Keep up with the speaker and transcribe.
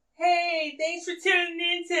Hey, thanks for tuning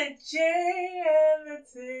in to Jay and the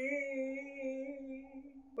Team.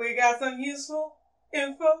 We got some useful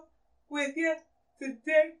info with you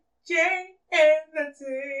today. Jay and the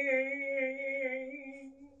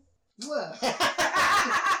Team.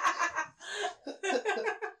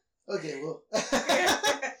 Okay, well.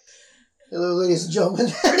 Hello, ladies and gentlemen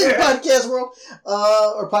in podcast world,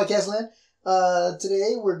 or podcast land.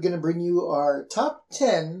 Today we're going to bring you our top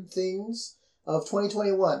 10 things of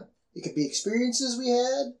 2021. It could be experiences we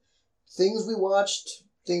had, things we watched,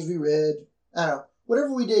 things we read, I don't know,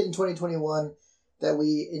 whatever we did in 2021 that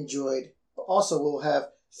we enjoyed. But also we'll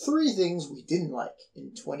have 3 things we didn't like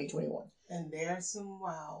in 2021. And there's some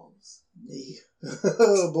wows.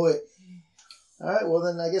 Oh boy. Alright, well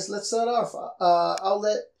then I guess let's start off. I'll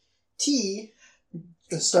let T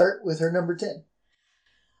start with her number 10.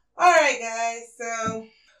 Alright guys, so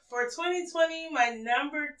for 2020, my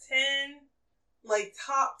number 10,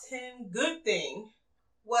 top 10 good thing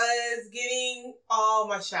was getting all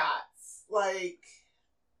my shots. I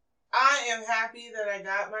am happy that I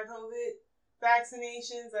got my COVID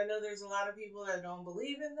vaccinations. I know there's a lot of people that don't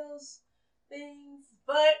believe in those things,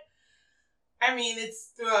 but I mean, it's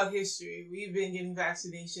throughout history. We've been getting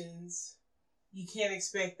vaccinations. You can't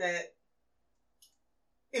expect that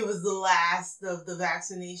it was the last of the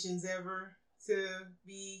vaccinations ever to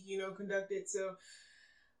be, conducted. So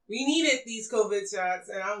we needed these COVID shots,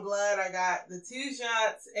 and I'm glad I got the 2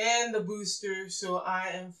 shots and the booster, so I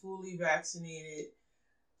am fully vaccinated.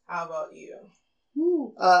 How about you?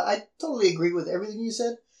 I totally agree with everything you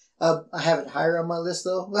said. I have it higher on my list,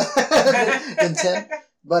 though, than 10.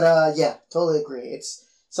 But, yeah, totally agree. It's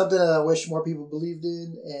something that I wish more people believed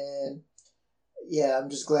in, and, yeah, I'm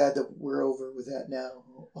just glad that we're over with that now.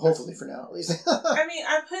 Hopefully for now, at least. I mean,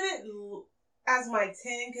 I put it as my 10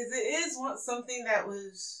 because it is something that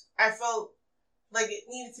I felt like it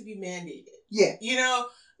needed to be mandated. Yeah.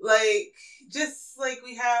 Just like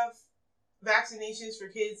we have vaccinations for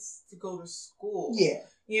kids to go to school. Yeah.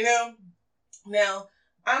 Now,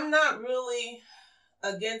 I'm not really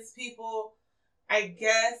against people, I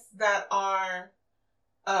guess, that are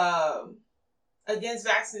against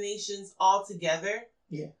vaccinations altogether.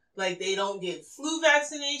 Yeah. They don't get flu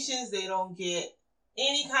vaccinations, they don't get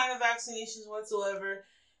any kind of vaccinations whatsoever,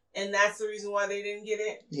 and that's the reason why they didn't get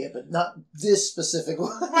it. Yeah, but not this specific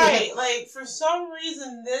one. Right, for some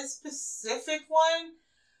reason, this specific one,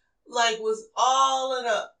 was all in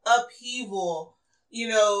a upheaval.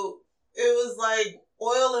 It was like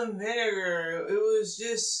oil and vinegar. It was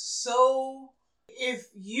just so... If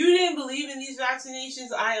you didn't believe in these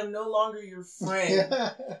vaccinations, I am no longer your friend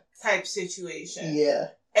type situation.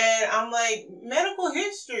 Yeah. And I'm like, medical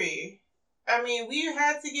history. I mean, we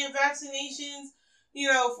had to get vaccinations,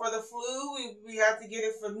 for the flu. We had to get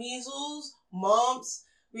it for measles, mumps.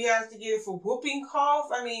 We have to get it for whooping cough.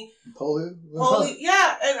 I mean, polio.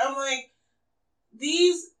 Yeah. And I'm like,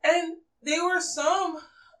 and there were some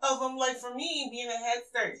of them, for me, being a Head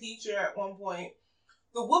Start teacher at one point,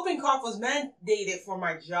 the whooping cough was mandated for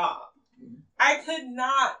my job. I could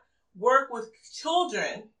not work with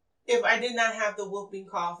children if I did not have the whooping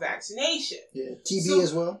cough vaccination. Yeah, TB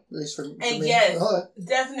as well, at least for me. Yes,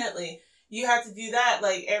 definitely. You have to do that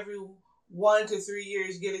every 1 to 3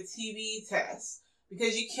 years, get a TB test.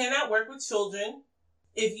 Because you cannot work with children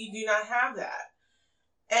if you do not have that.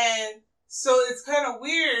 And so it's kind of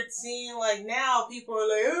weird seeing now people are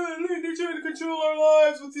like, oh, they're trying to control our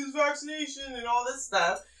lives with this vaccination and all this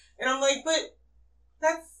stuff. And I'm like, but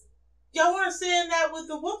y'all weren't saying that with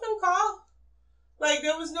the whooping cough.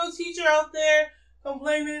 There was no teacher out there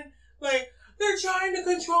complaining, they're trying to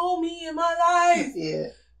control me in my life.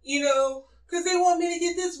 Yeah. Because they want me to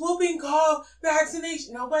get this whooping cough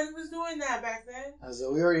vaccination. Nobody was doing that back then.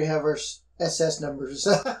 So we already have our SS numbers.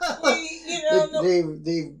 They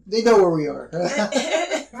know where we are.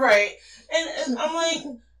 Right. And I'm like,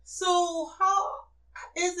 so how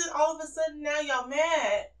is it all of a sudden now y'all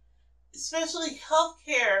mad? Especially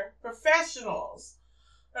healthcare professionals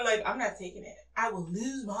are like, I'm not taking it. I will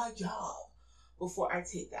lose my job before I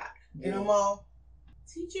take that. Yeah. And I'm all,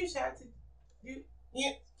 teachers have to do...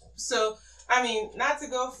 Yeah. So, I mean, not to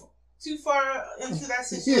go too far into that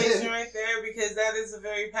situation right there, because that is a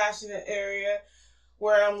very passionate area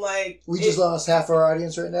where I'm like... We just lost half our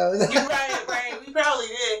audience right now. You're right. We probably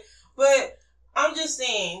did. But I'm just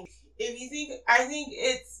saying, I think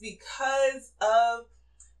it's because of...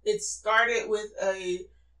 It started with a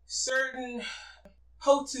certain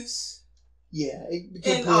POTUS. Yeah, it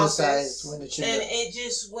became politicized when it should have. And it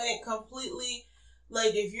just went completely...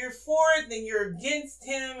 if you're for it, then you're against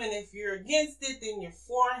him. And if you're against it, then you're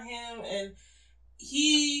for him. And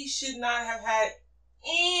he should not have had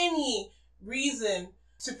any reason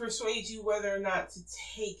to persuade you whether or not to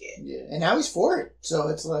take it. Yeah, and now he's for it. So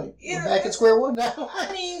it's like, Yeah, we're back at square one now.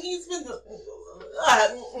 I mean, he's been... no,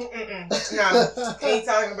 ain't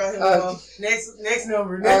talking about him no. Next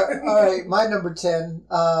number. All right, my number 10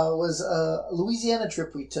 was a Louisiana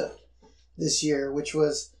trip we took this year, which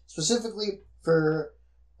was specifically for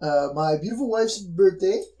my beautiful wife's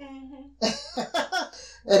birthday.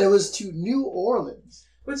 And it was to New Orleans.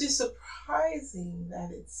 Which is surprising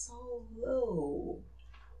that it's so low.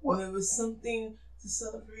 When it was something to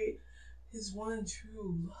celebrate his one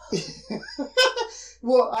true love.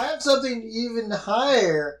 Well, I have something even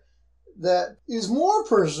higher that is more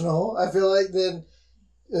personal, I feel like, than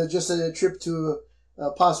just a trip to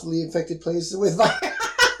a possibly infected place with virus.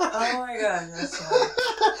 Oh my god, that's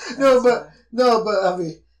fine. No, but I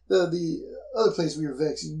mean, the other place we were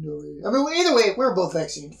vaccinated already. I mean, either way, we were both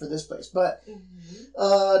vaccinated for this place. But,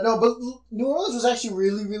 no, but New Orleans was actually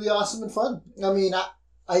really, really awesome and fun. I mean,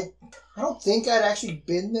 I don't think I'd actually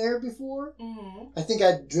been there before. I think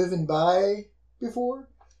I'd driven by before.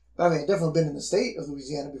 But I mean, I'd definitely been in the state of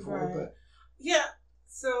Louisiana before. Right. But yeah,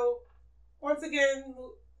 so once again,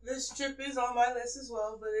 this trip is on my list as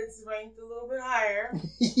well, but it's ranked a little bit higher.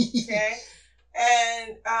 Okay?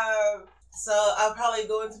 And so I'll probably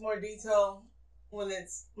go into more detail when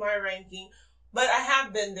it's my ranking. But I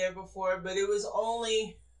have been there before, but it was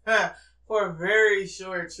only for a very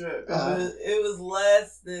short trip. It was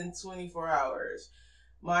less than 24 hours.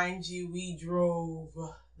 Mind you, we drove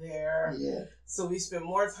there. Yeah. So we spent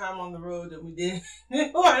more time on the road than we did in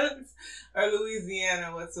New Orleans or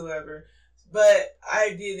Louisiana whatsoever. But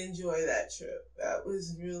I did enjoy that trip. That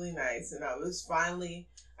was really nice. And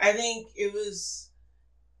I think it was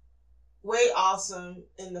way awesome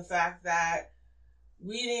in the fact that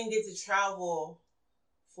we didn't get to travel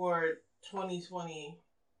for 2020,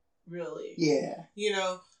 really. Yeah. You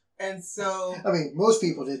know, and so... I mean, most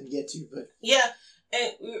people didn't get to, but... Yeah,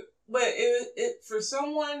 but it for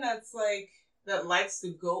someone that's like, that likes to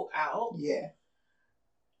go out... Yeah.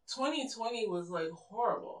 2020 was like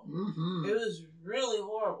horrible. Mm-hmm. It was really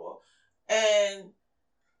horrible. And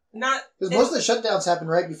not... Because most of the shutdowns happen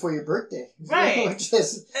right before your birthday. Right. Which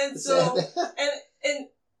is and so... and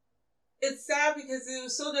it's sad because it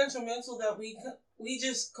was so detrimental that we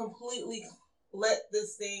just completely let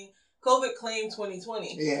this thing... COVID claimed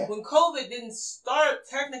 2020. Yeah. When COVID didn't start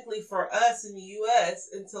technically for us in the U.S.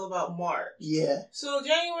 until about March. Yeah. So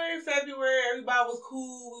January, February, everybody was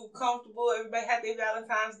cool, we were comfortable, everybody had their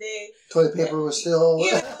Valentine's Day. Toilet paper was still...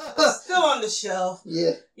 still on the shelf.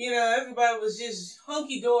 Yeah. You know, everybody was just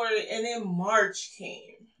hunky-dory, and then March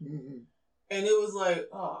came. Mm-hmm. And it was like,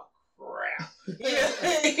 oh, crap.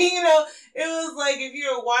 You know, it was like if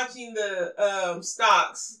you're watching the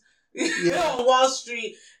stocks... on Wall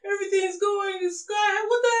Street, everything's going to the sky.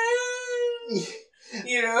 What the hell?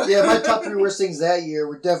 You know? Yeah, my top 3 worst things that year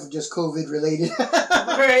were definitely just COVID related.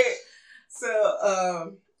 Right.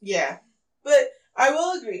 So, yeah. But I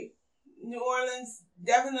will agree. New Orleans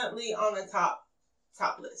definitely on the top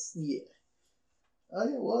list. Yeah. Oh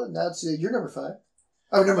yeah. Well, now it's you're number 5.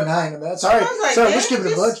 Oh, number 9. I mean, sorry, like, sorry, we're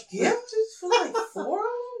skipping a bunch. Yeah, just for like 4.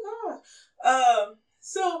 Oh my gosh.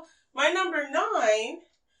 So my number 9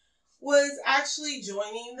 was actually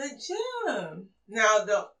joining the gym. Now,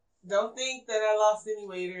 don't think that I lost any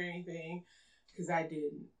weight or anything, because I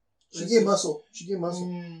didn't. She gained muscle.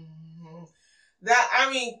 Mm-hmm. That, I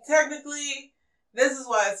mean, technically, this is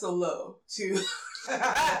why it's so low, too.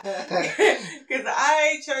 Because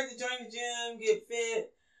I tried to join the gym, get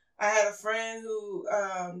fit. I had a friend who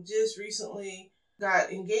just recently got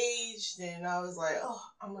engaged, and I was like, oh,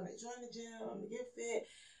 I'm going to join the gym, I'm going to get fit.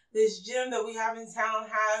 This gym that we have in town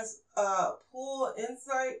has a pool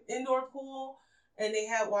indoor pool, and they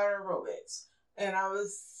had water aerobics. And I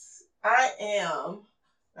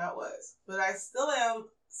still am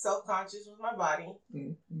self-conscious with my body.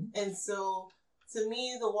 Mm-hmm. And so, to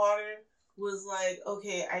me, the water was like,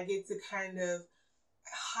 okay, I get to kind of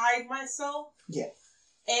hide myself. Yeah.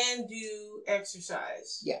 And do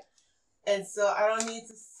exercise. Yeah. And so, I don't need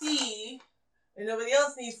to see, and nobody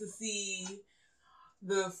else needs to see,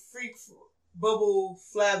 the freak bubble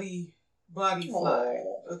flabby body fly.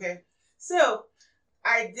 Okay. So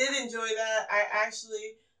I did enjoy that. I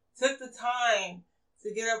actually took the time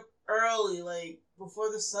to get up early, like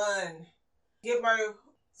before the sun, get my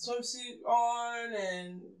swimsuit on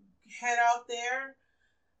and head out there,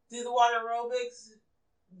 do the water aerobics,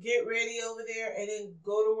 get ready over there, and then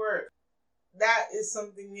go to work. That is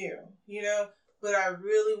something new, you know, but I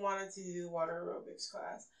really wanted to do the water aerobics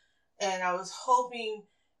class. And I was hoping,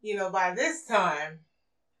 you know, by this time,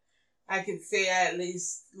 I could say I at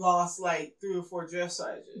least lost like 3 or 4 dress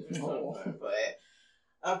sizes or something. But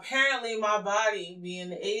apparently my body, being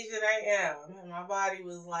the age that I am, my body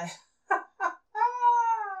was like,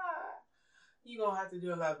 you're going to have to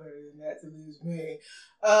do a lot better than that to lose me.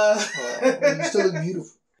 You still look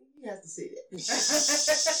beautiful. You have to say that.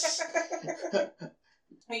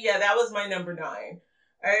 Yeah, that was my number 9.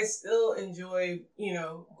 I still enjoy,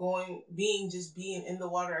 being in the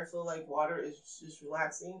water. I feel like water is just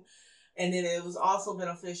relaxing. And then it was also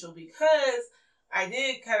beneficial because I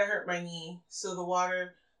did kind of hurt my knee. So the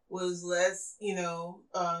water was less,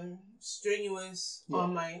 strenuous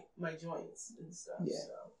on my joints and stuff. Yeah.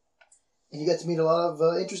 So. And you got to meet a lot of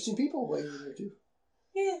interesting people while you were there too.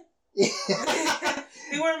 Yeah.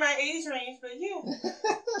 They weren't my age range, but yeah.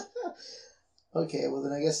 Okay, well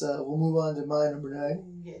then I guess we'll move on to my number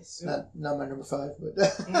 9. Yes, sir. Not my number 5, but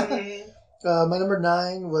my number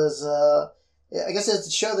 9 was I guess it's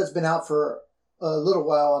a show that's been out for a little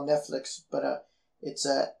while on Netflix, but it's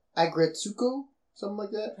Aggretsuko, something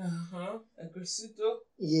like that. Aggretsuko.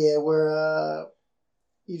 Yeah, where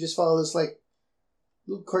you just follow this like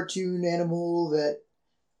little cartoon animal that.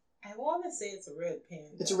 I want to say it's a red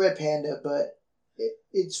panda. It's a red panda, but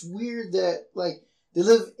it's weird that like. They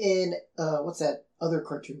live in what's that other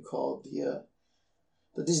cartoon called? The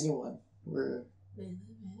Disney one where. They live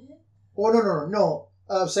in it? Oh no!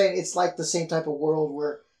 I'm saying it's like the same type of world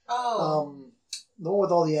where. The one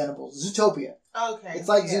with all the animals, Zootopia. Okay. It's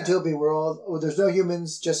like Zootopia where there's no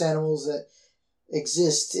humans, just animals that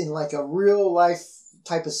exist in like a real life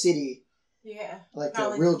type of city. Yeah. Like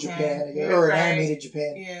a real Japan or an animated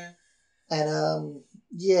Japan. Yeah. And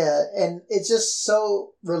yeah, and it's just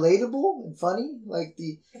so relatable and funny, like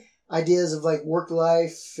the ideas of like work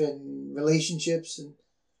life and relationships and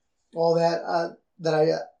all that.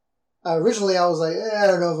 That I originally I was like, I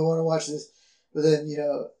don't know if I want to watch this, but then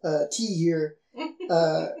T here,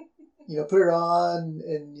 put it on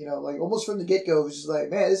and like almost from the get go, it was just like,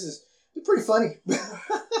 man, this is pretty funny.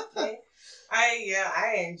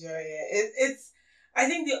 I enjoy it. It's I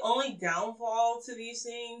think the only downfall to these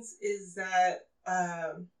things is that.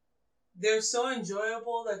 They're so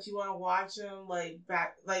enjoyable that you want to watch them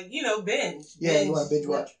binge. Yeah, you want to binge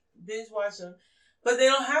watch. Binge watch them. But they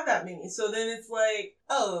don't have that many. So then it's like,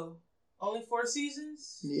 only 4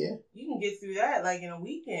 seasons? Yeah. You can get through that like in a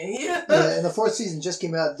weekend. Yeah, and the 4th season just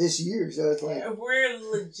came out this year, so it's like... We're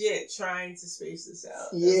legit trying to space this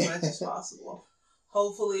out as much as possible.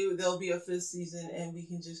 Hopefully there'll be a 5th season and we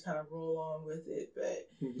can just kind of roll on with it, but...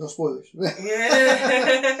 No spoilers.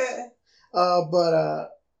 Yeah.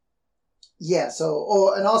 Yeah,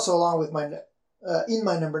 so, and also along with in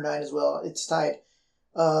my number 9 as well, it's tied,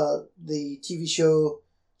 the TV show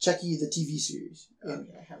Chucky, the TV series.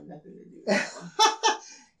 Okay, I have nothing to do with that.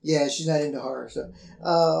 Yeah, she's not into horror, so,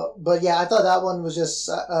 but yeah, I thought that one was just,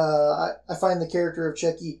 I find the character of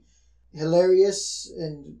Chucky hilarious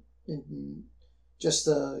and just,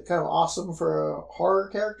 kind of awesome for a horror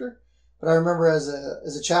character, but I remember as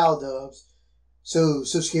a child, though, I was so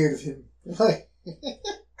scared of him.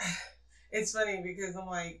 It's funny because I'm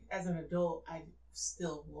like, as an adult, I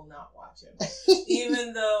still will not watch him.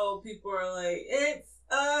 Even though people are like, it's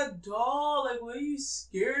a doll, like, what are you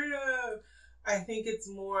scared of? I think it's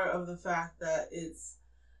more of the fact that it's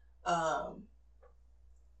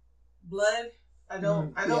blood. I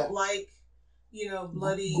don't like,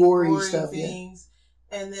 bloody, gory stuff, things.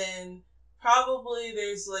 Yeah. And then probably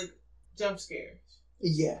there's like jump scares.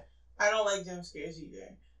 Yeah. I don't like jump scares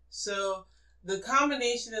either. So the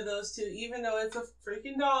combination of those two, even though it's a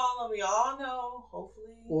freaking doll, and we all know,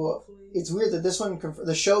 hopefully. It's weird that this one,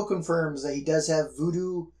 the show confirms that he does have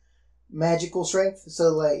voodoo magical strength. So,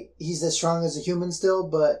 like, he's as strong as a human still,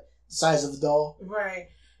 but the size of a doll.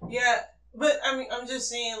 Right. Yeah. But, I mean, I'm just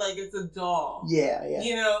saying, like, it's a doll. Yeah.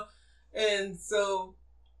 And so.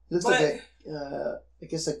 He looks like I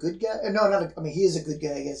guess a good guy. No, he is a good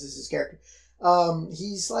guy, I guess is his character.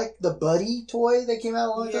 He's like the Buddy toy that came out a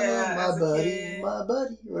long time ago. My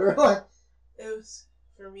buddy. Whatever.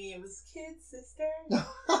 For me, it was Kid Sister.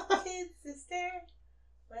 Kid Sister.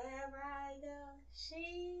 Wherever I go,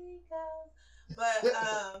 she goes.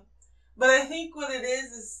 But I think what it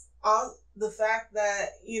is all the fact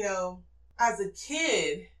that, as a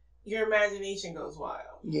kid, your imagination goes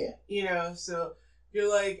wild. Yeah. So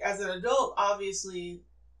you're like, as an adult, obviously,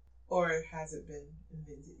 or it hasn't been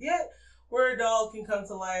invented yet, where a doll can come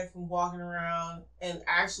to life and walking around and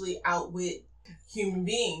actually outwit human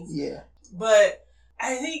beings. Yeah. But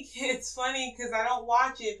I think it's funny because I don't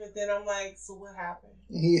watch it, but then I'm like, so what happened?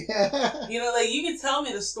 Yeah. You can tell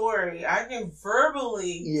me the story. I can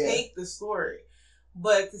verbally take the story.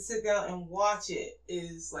 But to sit down and watch it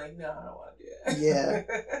is like, no, I don't want to do that. Yeah.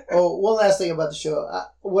 Oh, one last thing about the show.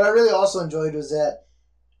 What I really also enjoyed was that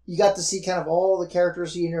you got to see kind of all the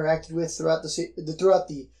characters he interacted with throughout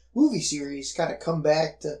the movie series kind of come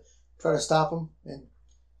back to try to stop him. And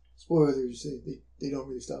spoilers, they don't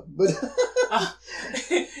really stop him. But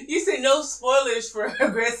you say no spoilers for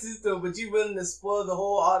Aggressisto, but you're willing to spoil the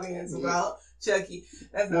whole audience about Chucky.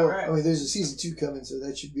 That's not right. I mean, there's a season 2 coming, so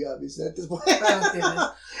that should be obvious at this point.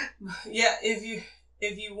 Yeah,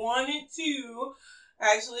 if you wanted to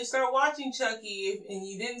actually start watching Chucky and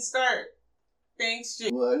you didn't start, thanks,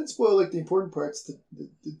 Jim. Well, I didn't spoil like the important parts, the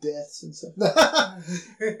deaths and stuff.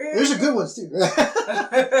 There's the good ones too.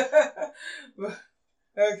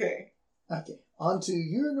 Okay. Okay, on to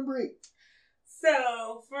your number 8.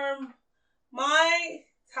 So, for my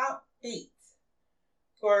top 8,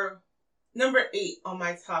 or number 8 on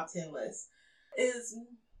my top 10 list, is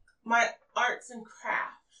my arts and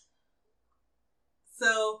crafts.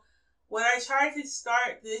 So, what I tried to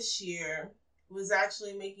start this year was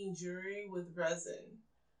actually making jewelry with resin.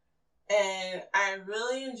 And I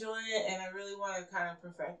really enjoy it, and I really want to kind of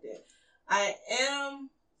perfect it.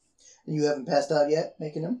 You haven't passed out yet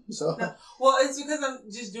making them, so. No. Well, it's because I'm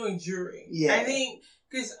just doing jewelry. Yeah. I think,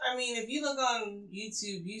 because, I mean, if you look on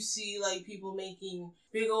YouTube, you see, like, people making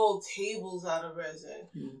big old tables out of resin.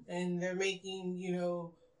 Mm. And they're making,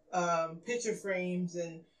 picture frames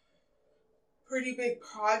and pretty big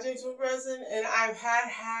projects with resin. And I've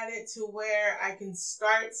had it to where I can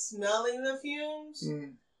start smelling the fumes.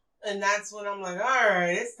 Mm. And that's when I'm like, all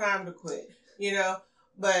right, it's time to quit,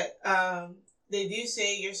 But, they do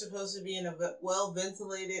say you're supposed to be in a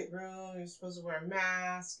well-ventilated room. You're supposed to wear a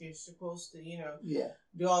mask. You're supposed to,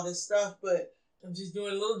 do all this stuff. But I'm just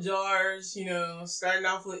doing little jars, starting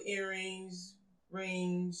off with earrings,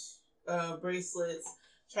 rings, bracelets,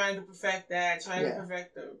 trying to perfect that, trying to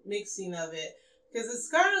perfect the mixing of it. Because it's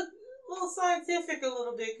kind of a little scientific a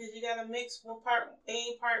little bit, because you got to mix one part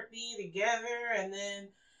A, part B together, and then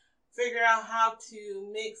figure out how to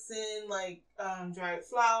mix in, like, dried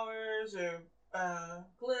flowers or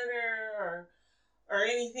glitter or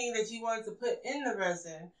anything that you want to put in the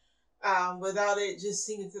resin without it just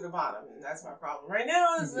sinking to the bottom. And that's my problem right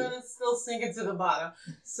now, is that it's still sinking to the bottom.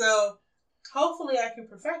 So hopefully I can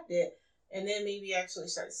perfect it and then maybe actually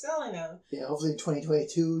start selling them. Yeah, hopefully in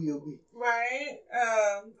 2022 you'll be... Right.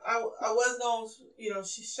 I was going to,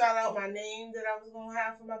 shout out my name that I was going to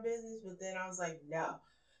have for my business, but then I was like, no.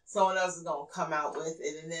 Someone else is going to come out with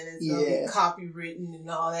it, and then it's going to be copywritten and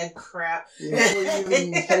all that crap. Yeah, you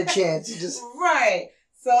even had a chance. Right.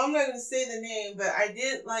 So I'm not going to say the name, but I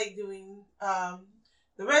did like doing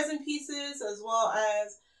the resin pieces as well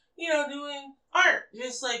as, doing art.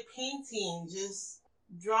 Just like painting, just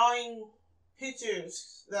drawing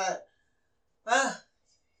pictures that,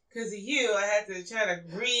 because of you, I had to try to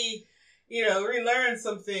relearn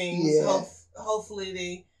some things. Yeah.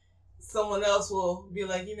 Hopefully someone else will be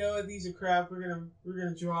like, these are crap. We're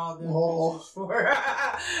gonna draw them pictures for.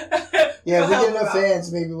 Yeah, if we get enough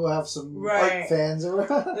fans, maybe we'll have some art fans.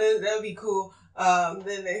 That'd be cool.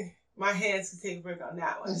 Then my hands can take a break on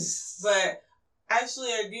that one. But actually,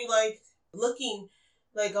 I do like looking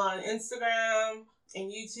like on Instagram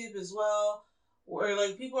and YouTube as well, where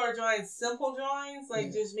like people are drawing simple drawings,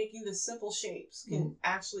 like just making the simple shapes can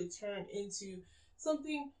actually turn into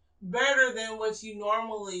something better than what you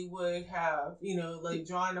normally would have, like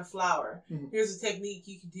drawing a flower. Mm-hmm. Here's a technique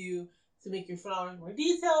you can do to make your flowers more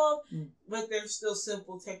detailed, but they're still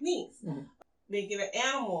simple techniques. Mm-hmm. Making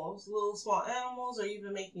animals, little small animals, or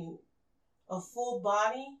even making a full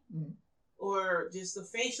body, or just the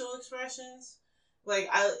facial expressions. Like,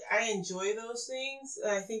 I enjoy those things.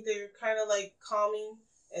 I think they're kind of like calming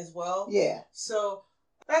as well. Yeah. So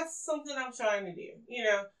that's something I'm trying to do,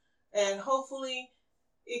 and hopefully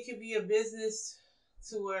it could be a business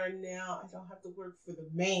to where now I don't have to work for the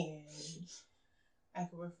man. I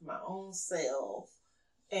can work for my own self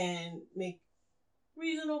and make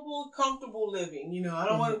reasonable, comfortable living. I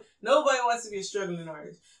don't want, nobody wants to be a struggling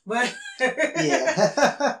artist, but,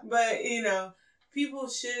 but, people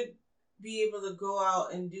should be able to go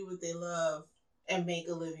out and do what they love and make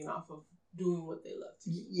a living off of doing what they love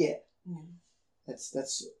to do. Yeah.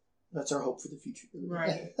 That's our hope for the future.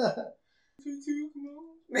 Right.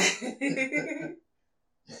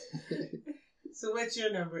 So what's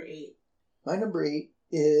your number 8? My number 8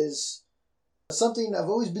 is something I've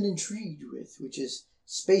always been intrigued with, which is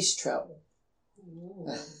space travel.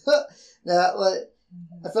 Now,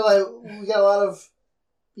 I feel like we got a lot of,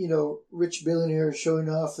 rich billionaires showing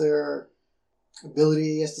off their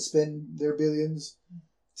ability, I guess, to spend their billions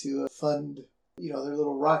to fund, their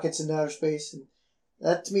little rockets in outer space. And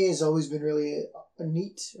That to me has always been really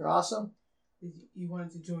neat or awesome. You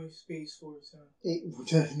wanted to join Space Force, huh?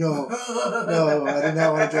 No, I did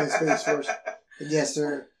not want to join Space Force. And yes,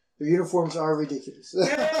 their uniforms are ridiculous.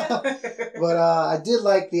 But I did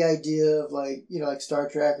like the idea of like Star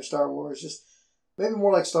Trek or Star Wars, just maybe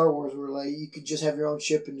more like Star Wars, where like you could just have your own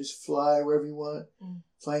ship and just fly wherever you want,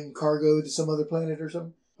 flying cargo to some other planet or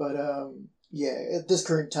something. But at this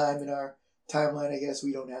current time in our timeline, I guess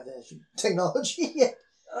we don't have that technology yet.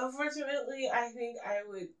 Unfortunately, I think I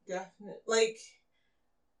would definitely like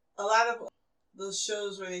a lot of those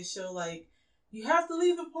shows where they show like you have to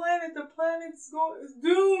leave the planet's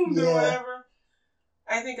doomed or whatever.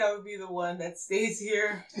 I think I would be the one that stays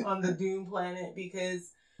here on the doomed planet,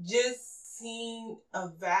 because just seeing a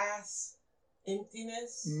vast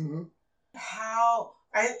emptiness, how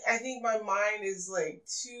I think my mind is like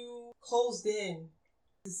too closed in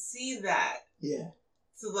to see that. Yeah.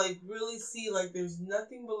 To like really see like there's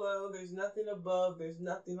nothing below, there's nothing above, there's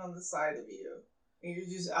nothing on the side of you, and you're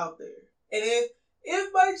just out there. And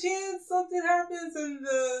if by chance something happens and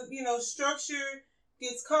the structure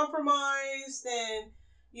gets compromised and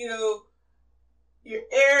your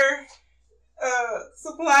air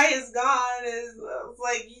supply is gone, it's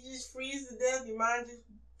like you just freeze to death. Your mind just.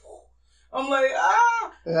 I'm like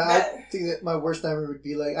I think that my worst nightmare would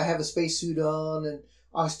be like I have a spacesuit on and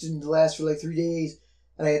oxygen to last for like 3 days.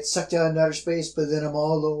 And I get sucked out in outer space, but then I'm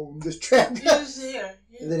all alone, just trapped. Just here.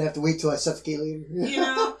 Yeah. And then I have to wait till I suffocate later.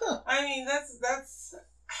 I mean, that's.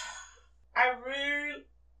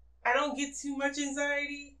 I don't get too much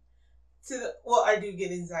anxiety. I do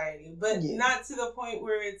get anxiety, but not to the point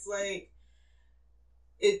where it's like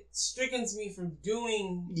it strickens me from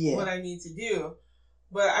doing what I need to do.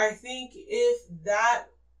 But I think if that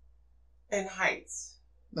and heights,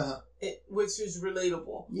 which is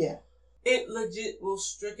relatable. Yeah. It legit will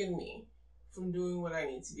stricken me from doing what I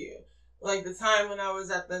need to do. Like the time when I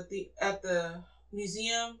was at the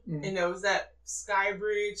museum and there was that sky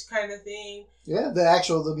bridge kind of thing. Yeah,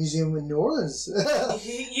 the museum in New Orleans. And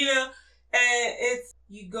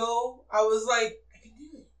you go. I was like, I can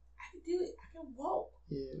do it. I can walk.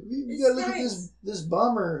 Yeah, we gotta look at this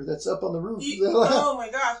bomber that's up on the roof. Oh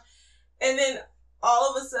my gosh! And then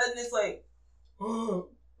all of a sudden it's like.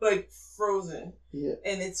 Like frozen. Yeah.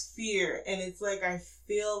 And it's fear. And it's like I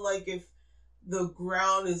feel like if the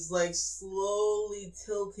ground is like slowly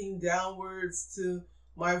tilting downwards to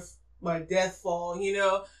my death fall,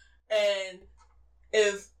 and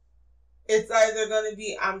if it's either gonna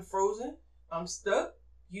be I'm frozen, I'm stuck,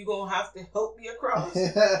 you gonna have to help me across,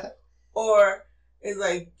 or it's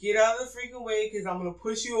like get out of the freaking way because I'm gonna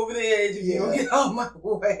push you over the edge if you don't get out of my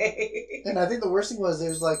way. And I think the worst thing was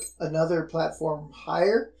there's like another platform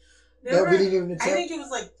higher that we didn't even attempt. I think it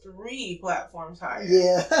was like 3 platforms higher.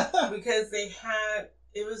 Yeah. Because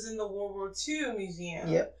it was in the World War II museum.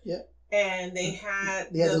 Yep. And they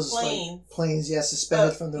had those planes. Like, planes,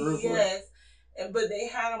 suspended from the roof. Yes. But they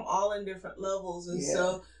had them all in different levels. And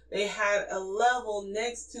so they had a level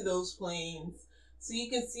next to those planes. So you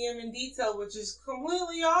can see them in detail, which is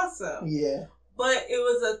completely awesome. Yeah. But it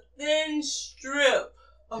was a thin strip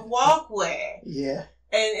of walkway. Yeah.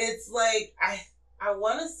 And it's like, I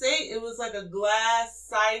want to say it was like a glass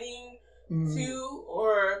siding too,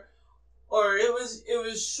 or it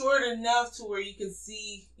was short enough to where you could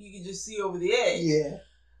just see over the edge. Yeah.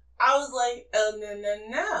 I was like, oh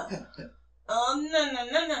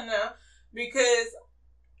no, because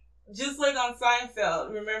just like on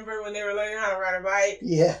Seinfeld, remember when they were learning how to ride a bike?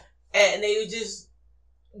 Yeah. And they would just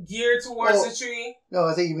gear towards the tree? No,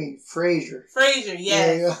 I think you mean Frasier. Frasier,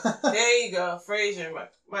 yes. There you go. Frasier,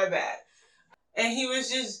 my bad. And he was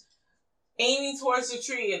just aiming towards the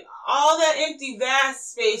tree and all that empty,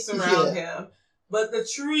 vast space around him. But the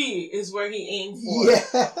tree is where he aimed for.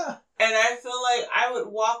 Yeah. And I feel like I would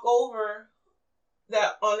walk over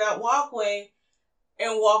on that walkway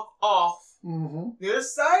and walk off. Mm-hmm.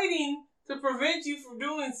 There's siding to prevent you from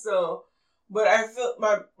doing so. But I feel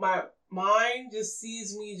my mind just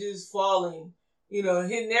sees me just falling.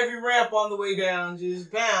 Hitting every ramp on the way down. Just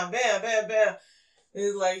bam, bam, bam, bam.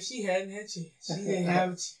 It's like she hadn't had a chance. She didn't have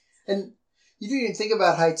a chance. And you don't even think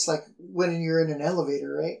about heights like when you're in an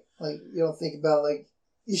elevator, right? Like you don't think about like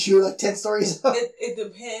you're like 10 stories up. It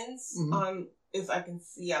depends on if I can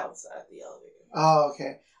see outside the elevator. Oh,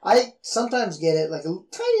 okay. I sometimes get it like a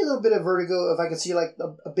tiny little bit of vertigo if I can see like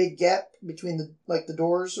a big gap between the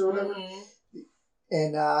doors or whatever. Mm-hmm.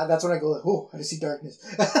 And that's when I go like, oh, I just see darkness.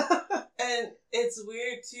 And it's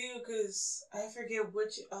weird too because I forget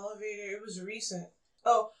which elevator. It was recent.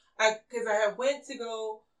 Because I had went to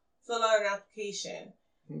go fill out an application,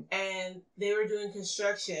 and they were doing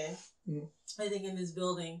construction, I think, in this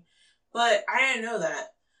building. But I didn't know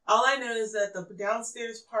that. All I know is that the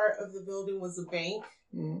downstairs part of the building was a bank.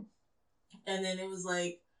 And then it was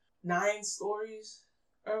like 9 stories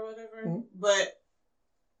or whatever. But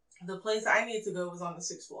the place I needed to go was on the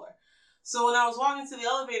 6th floor. So when I was walking to the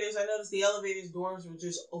elevators, I noticed the elevators doors were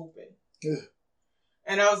just open.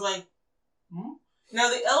 And I was like, Now,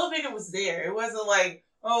 the elevator was there. It wasn't like,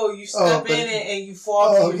 you step in it and you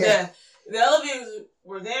fall to your death. The elevators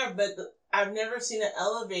were there, but I've never seen an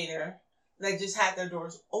elevator that just had their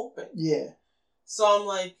doors open. Yeah. So I'm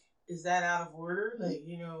like, is that out of order? Like,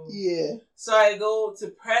 Yeah. So I go to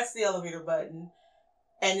press the elevator button,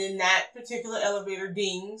 and then that particular elevator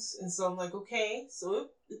dings. And so I'm like, okay, so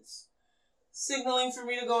it's signaling for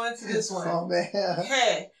me to go into this one. Oh, man.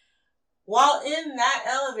 Okay. While in that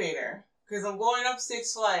elevator, because I'm going up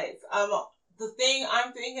 6 flights, the thing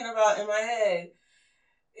I'm thinking about in my head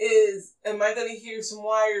is, am I going to hear some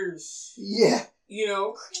wires? Yeah.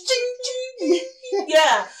 Yeah.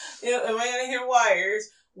 Am I going to hear wires?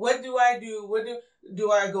 What do I do?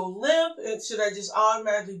 Do I go limp? And should I just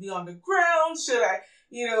automatically be on the ground? Should I,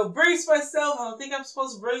 brace myself? I don't think I'm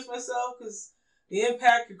supposed to brace myself because the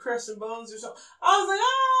impact could crush some bones or something. I was like,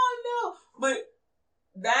 oh no. But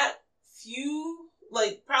that few,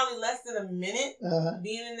 probably less than a minute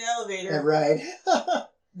being in the elevator. Right.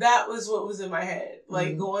 That was what was in my head.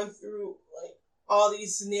 Going through, all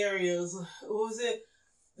these scenarios. What was it?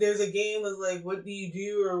 There's a game of, what do you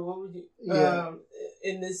do, or what would you,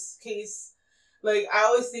 in this case, I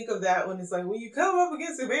always think of that when it's when you come up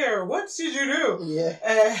against a bear, what should you do? Yeah.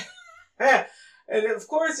 And of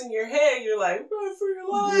course, in your head, you're like, run for your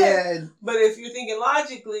life. Yeah. But if you're thinking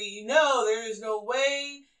logically, there is no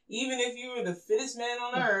way, even if you were the fittest man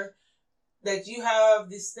on earth, that you have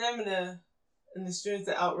the stamina and the strength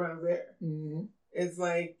to outrun a bear. Mm-hmm. It's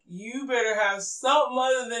you better have something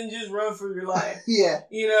other than just run for your life. Yeah.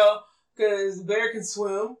 Because the bear can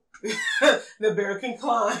swim. The bear can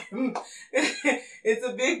climb. It's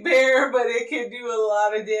a big bear, but it can do a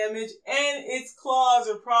lot of damage. And its claws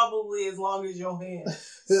are probably as long as your hand.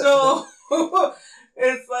 So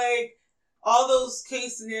it's all those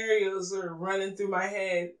case scenarios are running through my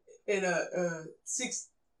head in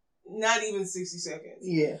not even 60 seconds.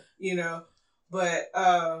 Yeah. But,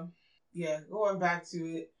 going back to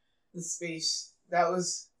it, the space, that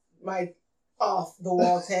was my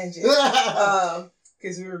off-the-wall tangent.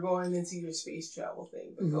 Because we were going into your space travel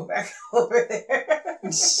thing, but go back over there.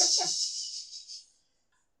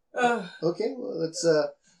 Okay, well, let's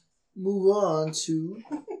move on to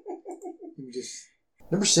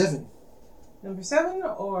number 7. Number 7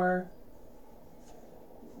 or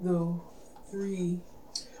the 3?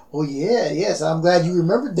 Oh, yeah, yes. I'm glad you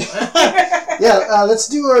remembered that. Yeah, let's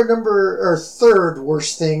do our third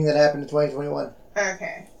worst thing that happened in 2021.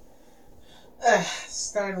 Okay.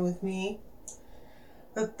 Starting with me.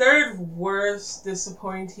 The third worst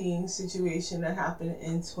disappointing situation that happened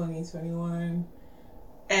in 2021,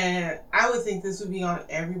 and I would think this would be on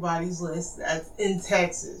everybody's list, that's in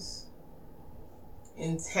Texas.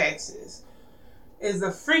 In Texas. Is the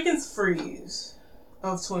freaking freeze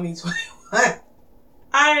of 2021.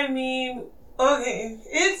 I mean, okay,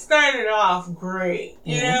 it started off great,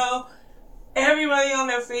 everybody on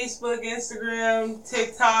their Facebook, Instagram,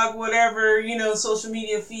 TikTok, whatever, social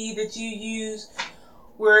media feed that you use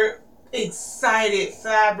were excited,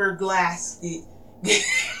 flabbergasted.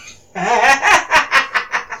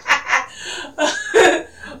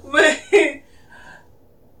 But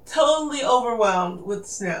totally overwhelmed with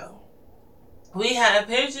snow. We had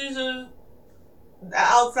pictures of the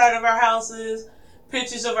outside of our houses,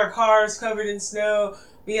 pictures of our cars covered in snow.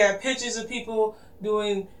 We had pictures of people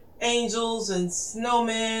doing angels and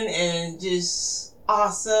snowmen and just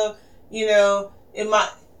awesome. In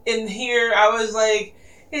here I was like,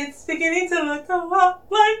 it's beginning to look a lot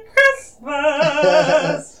like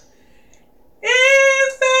Christmas in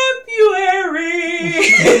February.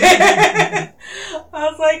 I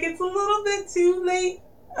was like, it's a little bit too late,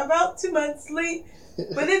 about 2 months late.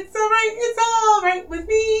 But it's all right with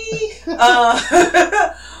me.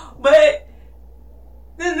 But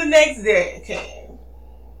then the next day came,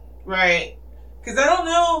 right? Because I don't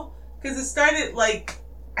know, because it started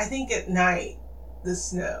I think at night, the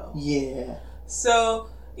snow. Yeah. So,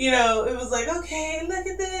 it was like, okay, look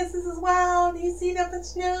at this. This is wild. You see that much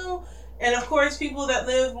snow? And of course, people that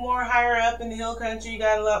live more higher up in the hill country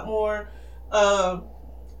got a lot more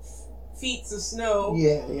feet of snow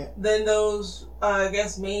than those, I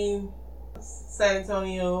guess, main San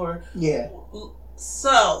Antonio or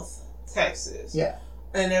South Texas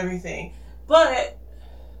and everything. But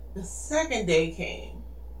the second day came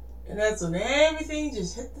And that's when everything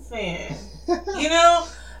just hit the fan. You know?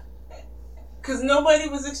 Because nobody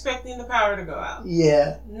was expecting the power to go out.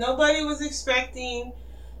 Yeah. Nobody was expecting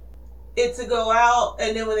it to go out,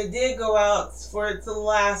 and then when it did go out, for it to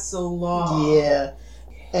last so long. Yeah.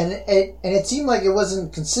 And it seemed like it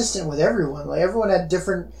wasn't consistent with everyone. Like, everyone had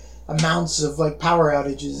different amounts of, like, power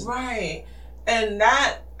outages. Right. And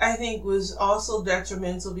that, I think, was also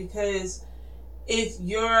detrimental because if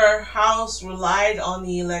your house relied on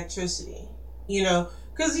the electricity, you know,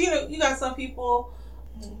 because, you know, you got some people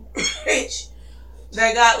rich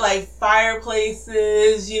that got, like,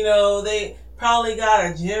 fireplaces, you know, they probably got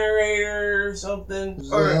a generator or something,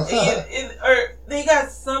 or they got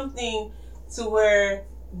something to where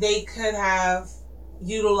they could have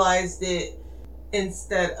utilized it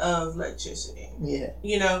instead of electricity. Yeah.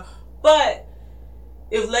 You know, but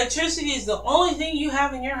if electricity is the only thing you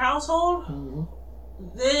have in your household, mm-hmm.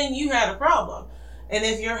 then you had a problem. And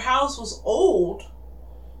if your house was old,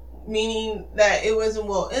 meaning that it wasn't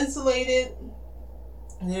well insulated,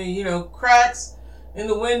 you know, cracks in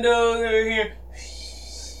the windows over here,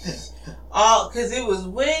 because it was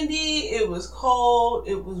windy, it was cold,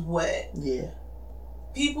 it was wet. Yeah.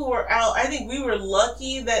 People were out. I think we were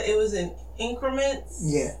lucky that it was in increments.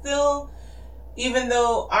 Yeah. Still, even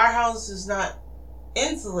though our house is not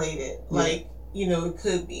insulated like, you know, it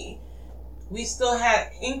could be, we still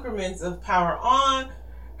had increments of power on.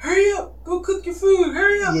 Hurry up, go cook your food.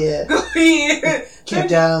 Hurry up, yeah. Go eat. Kept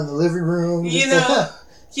down in the living room. You know,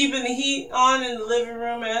 keeping the heat on in the living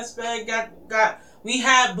room aspect. We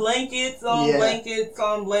had blankets on blankets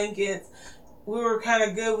on blankets. We were kind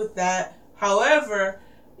of good with that. However,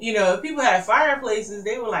 you know, if people had fireplaces,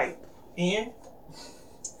 they were like, man.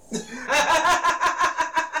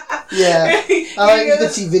 Yeah. You could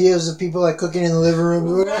see videos of people like cooking in the living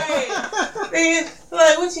room. Right. They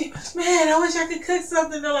like, man, I wish I could cook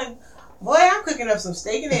something. They're like, boy, I'm cooking up some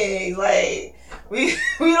steak and eggs. Like, we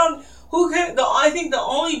don't, I think the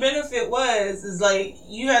only benefit is like,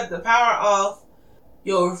 you had the power off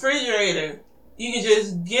your refrigerator. You can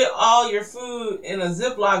just get all your food in a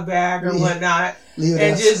Ziploc bag or whatnot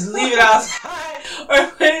and just leave it outside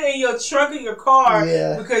or put it in your trunk of your car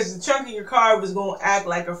because the trunk of your car was going to act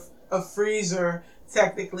like a freezer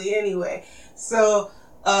technically anyway. So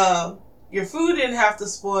your food didn't have to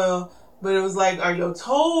spoil, but it was like, are your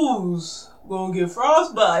toes going to get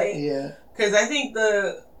frostbite? Yeah. Because I think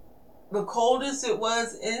the coldest it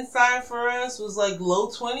was inside for us was like low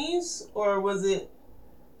 20s, or was it?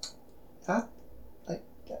 Huh?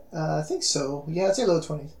 I think so. Yeah, I'd say low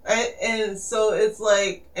 20s. And so it's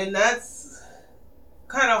like, and that's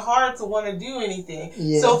kind of hard to want to do anything.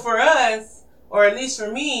 Yeah. So for us, or at least for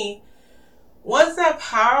me, once that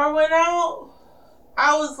power went out,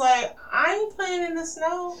 I was like, I ain't playing in the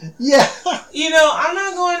snow. Yeah. You know, I'm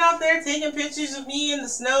not going out there taking pictures of me in the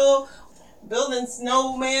snow, building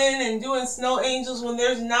snowmen and doing snow angels when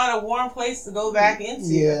there's not a warm place to go back into.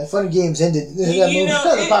 Yeah, fun games ended. You know,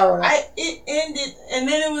 it ended, and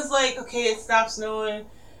then it was like, okay, it stopped snowing.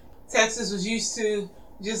 Texas was used to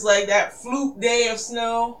just like that fluke day of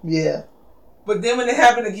snow. Yeah. But then when it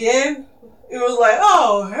happened again, it was like,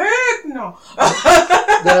 oh, heck no.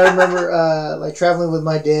 Then I remember like traveling with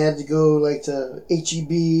my dad to go like to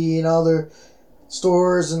H-E-B and all their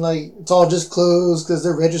stores, and like it's all just closed because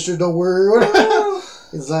their registers don't work.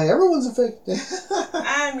 It's like everyone's affected.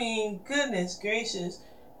 I mean, goodness gracious.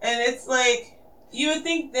 And it's like, you would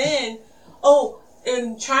think then,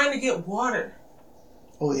 and trying to get water.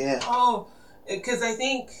 Oh yeah. Oh, because I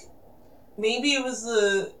think maybe it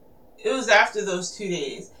was after those 2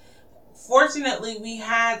 days. Fortunately, we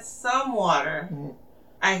had some water,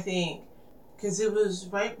 I think, because it was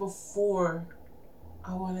right before,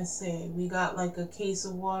 I want to say, we got like a case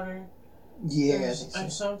of water. Yeah. Or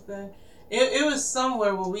something. It was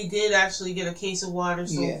somewhere where we did actually get a case of water,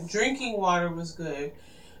 so drinking water was good.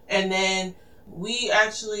 And then we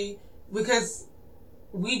actually, because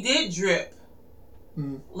we did drip,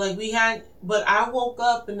 like we had, but I woke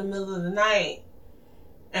up in the middle of the night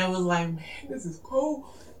and was like, man, this is cold.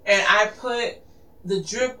 And I put the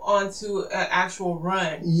drip onto an actual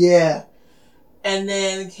run. Yeah. And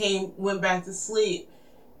then went back to sleep.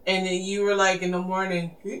 And then you were like in the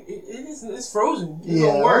morning, it's frozen. It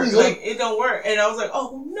don't work. Like, it don't work. And I was like,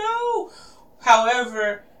 oh no.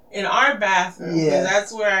 However, in our bathroom, because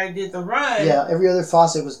that's where I did the run. Yeah, every other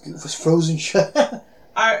faucet was frozen shut.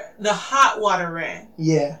 The hot water ran.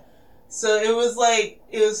 Yeah. So it was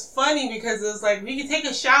funny because it was like, we could take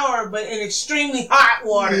a shower, but in extremely hot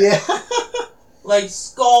water. Yeah. Like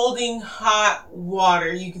scalding hot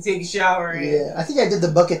water you could take a shower in. Yeah. I think I did the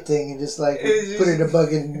bucket thing and just like put it in a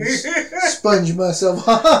bucket and sponge myself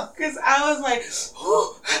off. Because I was like,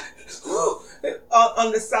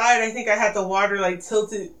 on the side, I think I had the water like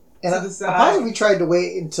tilted and to the side. I possibly tried to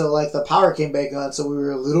wait until like the power came back on, so we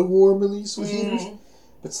were a little warm at least with heaters.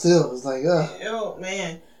 But still, it was like, ugh. Oh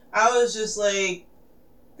man, I was just like,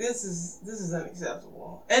 this is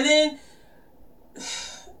unacceptable. And then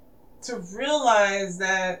to realize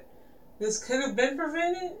that this could have been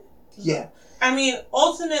prevented. Yeah. I mean,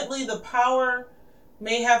 ultimately, the power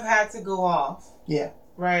may have had to go off. Yeah.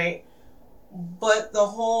 Right. But the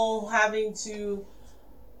whole having to,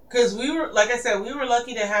 because we were, like I said, we were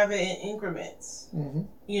lucky to have it in increments. Mm-hmm.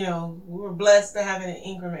 You know, we were blessed to have it in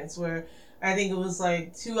increments where I think it was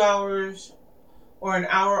like 2 hours or an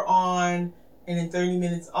hour on and then 30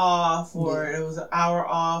 minutes off, or it was an hour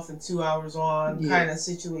off and 2 hours on kind of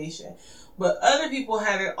situation. But other people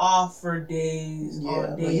had it off for days.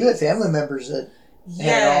 Yeah, well, you had family members that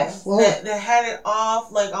had it off. Well, that had it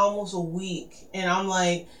off like almost a week. And I'm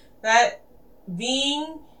like, that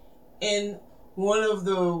being in one of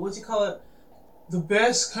the, the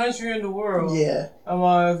best country in the world. Yeah.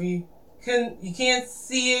 If you can't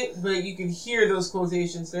see it, but you can hear those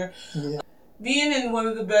quotations there. Yeah. Being in one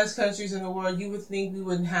of the best countries in the world, you would think we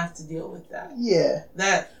wouldn't have to deal with that. Yeah.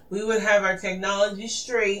 That we would have our technology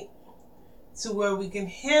straight to where we can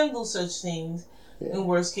handle such things in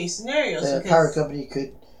worst case scenarios. The power company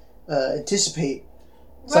could anticipate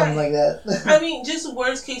something like that. I mean, just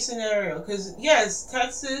worst case scenario. Because, yes,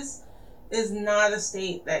 Texas is not a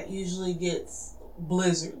state that usually gets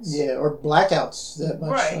blizzards. Yeah, or blackouts that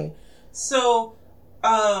much. Right. Like. So,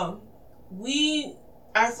 I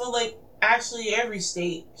feel like actually every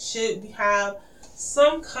state should have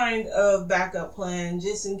some kind of backup plan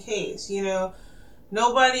just in case. You know,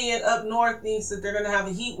 nobody up north thinks that they're going to have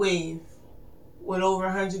a heat wave with over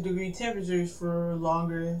 100-degree temperatures for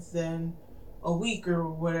longer than a week or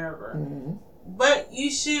whatever. Mm-hmm. But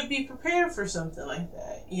you should be prepared for something like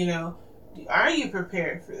that. You know, are you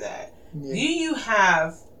prepared for that? Yeah. Do you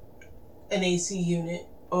have an AC unit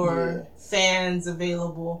or fans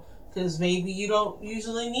available? Because maybe you don't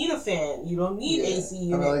usually need a fan. You don't need AC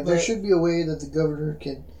unit. There should be a way that the governor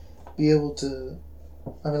can be able to,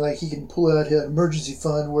 he can pull out an emergency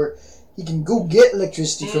fund where he can go get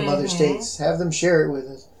electricity from other states, have them share it with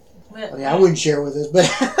us. I wouldn't share it with us, but...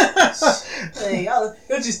 hey, y'all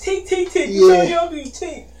just take. Yeah. Y'all do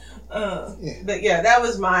take. But yeah, that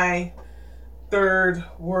was my third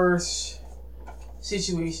worst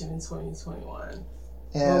situation in 2021.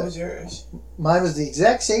 What was yours? Mine was the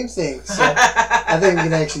exact same thing. So I think we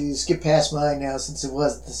can actually skip past mine now since it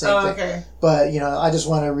was the same thing. Okay. But, I just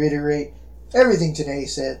want to reiterate everything today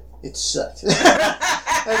said. It sucked.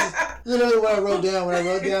 That's literally what I wrote down. When I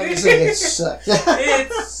wrote down, it said it sucked.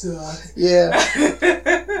 It sucked. Yeah.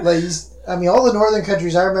 All the northern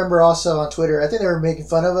countries, I remember also on Twitter, I think they were making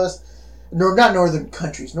fun of us. No, not northern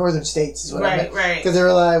countries, northern states is what I meant. Right. Because they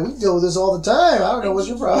were like, we deal with this all the time. I don't know what's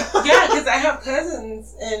your problem. Yeah, because I have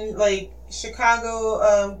cousins in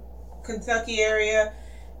Chicago, Kentucky area,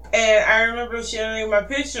 and I remember sharing my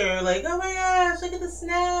picture, like, oh my gosh, look at the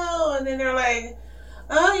snow, and then they're like,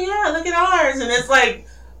 oh yeah, look at ours, and it's like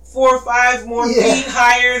 4 or 5 more feet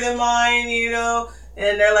higher than mine,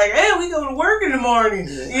 And they're like, hey, we go to work in the morning,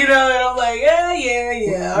 And I'm like,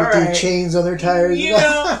 yeah, all right. With chains on their tires.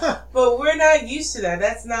 But we're not used to that.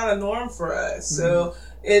 That's not a norm for us. So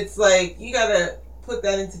it's like, you got to put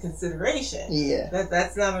that into consideration. Yeah.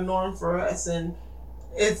 That's not a norm for us. And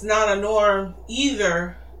it's not a norm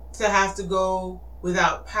either to have to go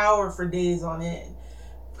without power for days on end.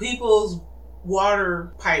 People's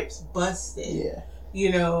water pipes busted. Yeah.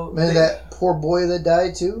 Remember that poor boy that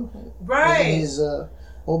died too? Right. In his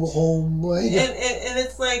mobile home. And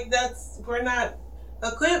it's like, we're not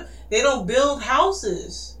equipped. They don't build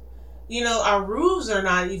houses. Our roofs are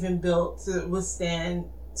not even built to withstand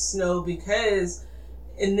snow because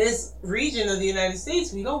in this region of the United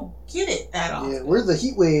States, we don't get it that often. Yeah, we're the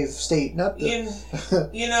heat wave state, not the...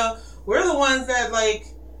 we're the ones that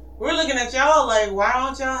we're looking at y'all like, why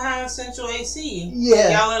don't y'all have central AC? Yeah.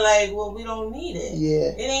 And y'all are like, well, we don't need it.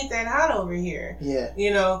 Yeah. It ain't that hot over here. Yeah.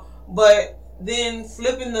 But then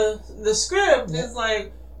flipping the script is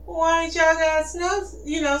like, why ain't y'all got snow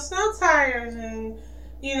tires and,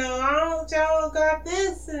 y'all got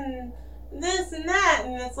this and this and that.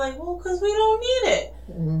 And it's like, well, because we don't need it.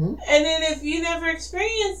 Mm-hmm. And then if you never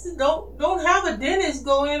experienced it, don't have a dentist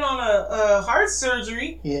go in on a heart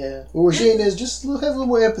surgery. Yeah. What we're saying is just have a little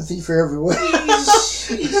more empathy for everyone. Come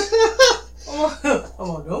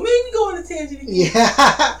on, don't make me go on a tangent again.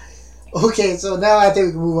 Yeah. Okay, so now I think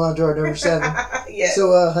we can move on to our number 7. Yeah.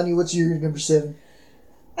 So, honey, what's your number 7?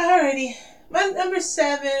 Alrighty. My number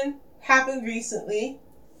 7 happened recently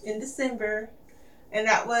in December, and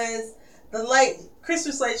that was the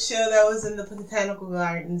Christmas light show that was in the Botanical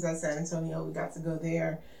Gardens at San Antonio. We got to go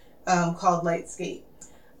there, called Lightscape.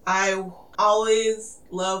 I always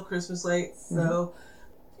love Christmas lights, so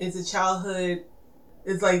it's a childhood.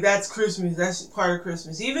 It's like, that's Christmas. That's part of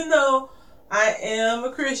Christmas. Even though I am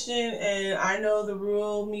a Christian and I know the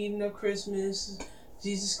real meaning of Christmas,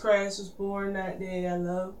 Jesus Christ was born that day. I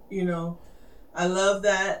love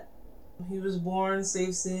that he was born,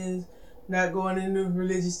 save sins, not going into a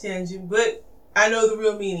religious tangent, but I know the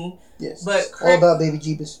real meaning. Yes. But all about baby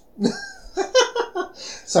Jeebus.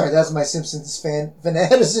 Sorry, that's my Simpsons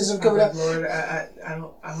fanaticism coming out. Lord, I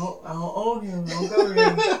don't own him. I don't cover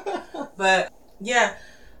him. But yeah,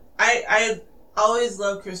 I always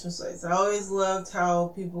loved Christmas lights. I always loved how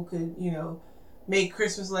people could, make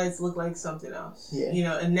Christmas lights look like something else.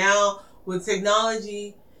 Yeah. And now with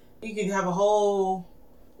technology, you can have a whole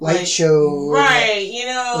light show. Right,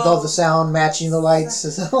 with all the sound matching the lights.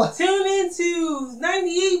 Tune into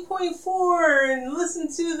 98.4 and listen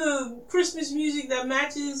to the Christmas music that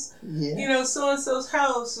matches, so-and-so's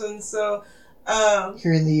house. And so...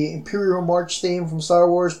 hearing the Imperial March theme from Star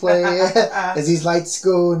Wars play as these lights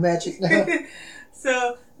go and match it.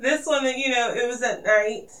 So this one, it was at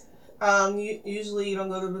night. Usually you don't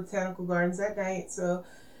go to the Botanical Gardens at night. So,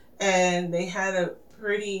 and they had a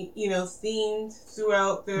pretty, themed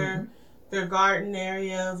throughout their garden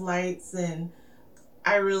area of lights, and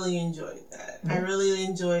I really enjoyed that. I really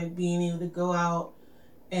enjoyed being able to go out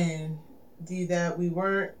and do that. We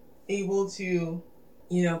weren't able to,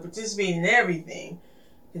 participate in everything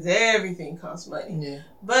because everything costs money. Yeah.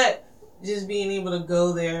 But just being able to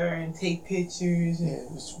go there and take pictures. Yeah,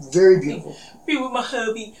 it was very beautiful. Be with my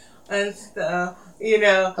hubby and stuff,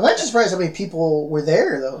 I'm actually surprised how many people were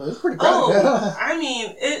there, though. It was pretty crowded.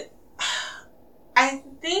 I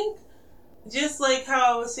think, just like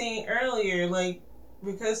how I was saying earlier,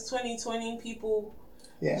 because 2020 people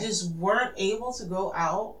just weren't able to go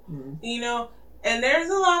out, and there's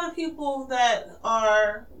a lot of people that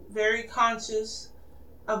are very conscious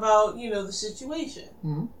about, the situation.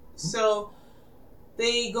 Mm-hmm. So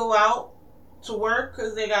they go out to work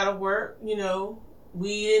because they got to work,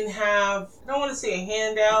 We didn't have, I don't want to say a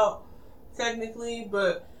handout technically,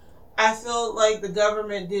 but I feel like the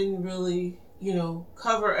government didn't really,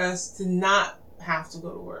 cover us to not have to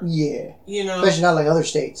go to work. Yeah. Especially not like other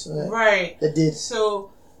states. Right. That did.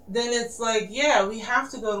 So then it's like, we have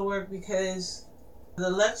to go to work because the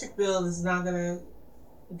electric bill is not going to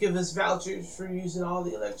give us vouchers for using all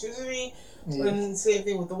the electricity. Yeah. And same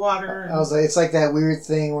thing with the water. I was like, it's like that weird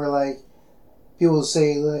thing where people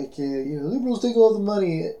say liberals take all the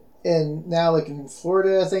money, and now in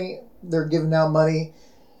Florida, I think they're giving out money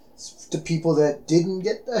to people that didn't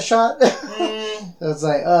get a shot. It's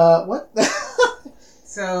like, what?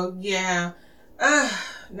 So yeah,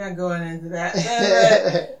 not going into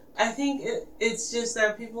that. I think it's just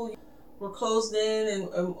that people were closed in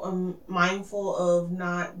and mindful of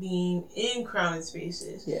not being in crowded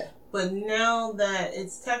spaces. Yeah. But now that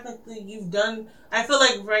it's technically I feel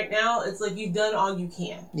like right now it's like you've done all you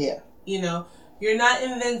can. Yeah. You're not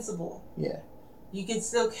invincible. Yeah. You can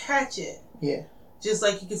still catch it. Yeah. Just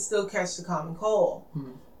like you can still catch the common cold.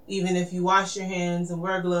 Even if you wash your hands and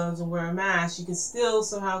wear gloves and wear a mask, you can still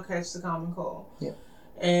somehow catch the common cold. Yeah.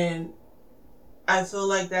 And I feel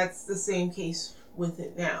like that's the same case with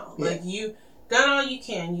it now. Yeah. You've done all you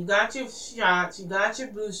can. You got your shots. You got your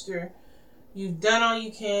booster. You've done all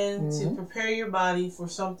you can to prepare your body for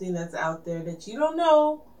something that's out there that you don't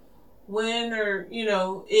know when or,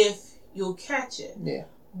 if you'll catch it. Yeah.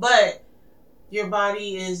 But your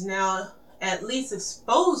body is now at least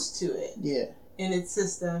exposed to it. Yeah. In its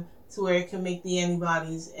system to where it can make the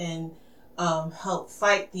antibodies and help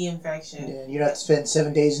fight the infection. Yeah, you don't have to spend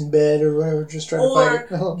 7 days in bed or whatever just trying to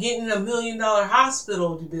fight it. Or getting $1 million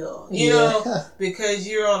hospital bill, you know, because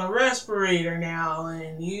you're on a respirator now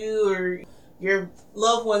and your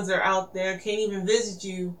loved ones are out there, can't even visit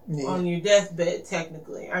you on your deathbed,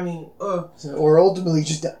 technically. I mean, or ultimately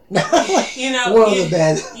just die. One of the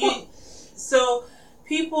bad. So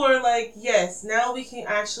people are like, yes, now we can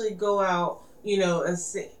actually go out,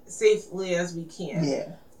 as safely as we can.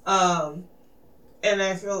 Yeah. And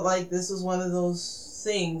I feel like this is one of those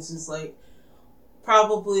things. It's like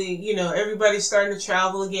probably, everybody's starting to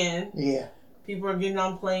travel again. Yeah. People are getting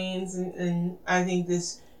on planes, and I think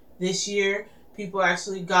this year people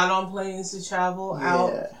actually got on planes to travel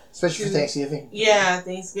out. Especially for Thanksgiving. Yeah,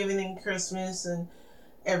 Thanksgiving and Christmas and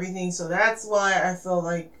everything. So that's why I feel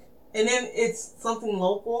like, and then it's something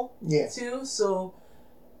local too. So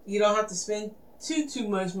you don't have to spend too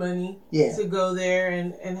much money Yeah. to go there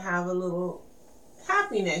and have a little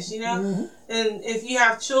happiness, you know? Mm-hmm. And if you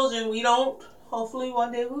have children, we don't, hopefully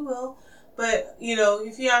one day we will, but, you know,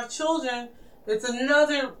 if you have children, it's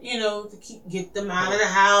another, you know, to get them out of the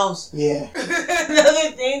house. Yeah.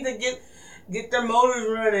 Another thing to get their motors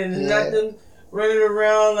running and not them running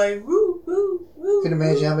around like, woo, woo, woo. You can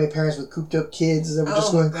imagine how many parents with cooped up kids that were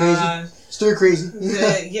just Oh, going crazy. Stir crazy.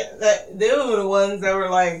 They were the ones that were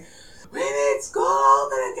like, we need school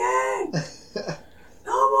open again.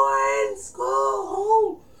 No more in school,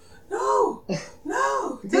 home. No.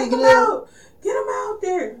 Take them out. Get them out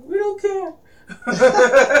there. We don't care.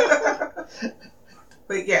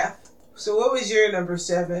 But yeah. So what was your number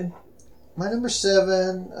 7? My number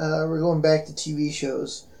 7, we're going back to TV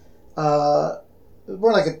shows.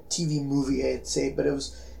 More like a TV movie, I'd say, but it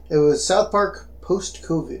was South Park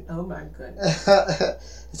post-COVID. Oh my goodness.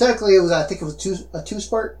 Technically, I think it was a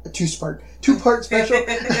two-part special.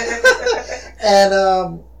 And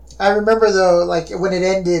I remember though, like when it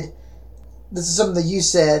ended, this is something that you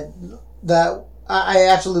said that I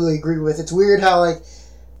absolutely agree with. It's weird how like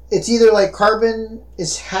it's either like Cartman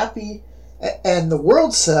is happy and the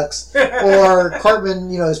world sucks, or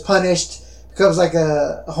Cartman, you know, is punished, becomes like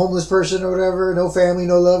a homeless person or whatever, no family,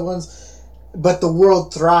 no loved ones, but the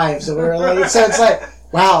world thrives. So it's like,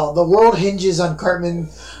 wow, the world hinges on Cartman.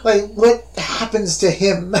 Like, what happens to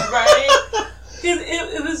him? Right?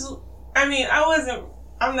 It was, I mean,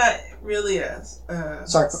 I'm not really a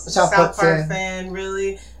South Park fan,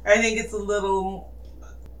 really. I think it's a little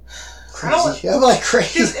crazy. I'm like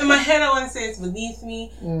crazy. In my head, I want to say it's beneath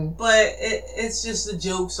me, but it's just the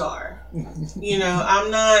jokes are. You know,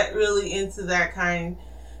 I'm not really into that kind.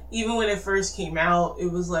 Even when it first came out,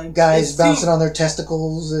 it was like guys bouncing on their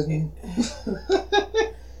testicles and it's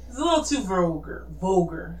a little too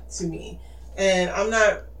vulgar to me. And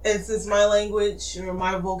since my language or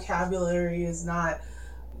my vocabulary is not,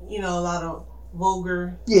 you know, a lot of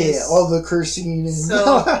vulgar. Yeah, all the cursing and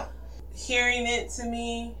so hearing it to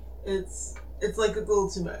me, it's like a little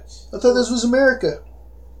too much. I thought this was America.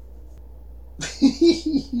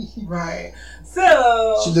 Right.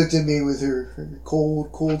 So she looked at me with her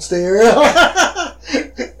cold stare.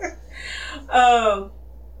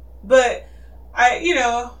 But I, you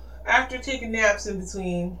know, after taking naps in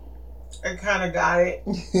between, I kind of got it.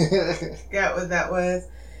 Got what that was.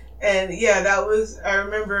 And yeah, I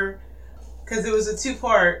remember, because it was a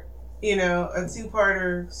 2-part, you know, a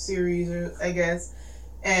 2-parter series, I guess,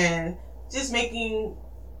 and just making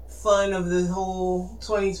fun of the whole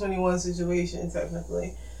 2021 situation,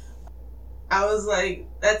 technically. I was like,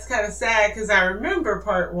 that's kind of sad, because I remember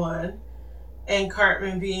part 1 and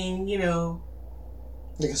Cartman being, you know,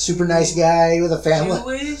 like a super nice guy with a family.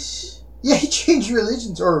 Jewish. Yeah, he changed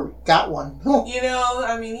religions, or got one. You know,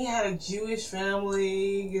 I mean, he had a Jewish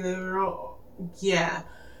family, you know, yeah.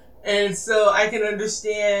 And so I can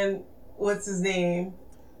understand, what's his name?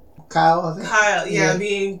 Kyle, I think. Kyle, yeah.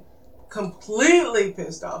 Being completely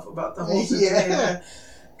pissed off about the whole situation.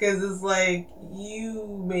 Because it's like,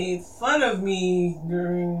 you made fun of me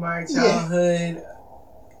during my childhood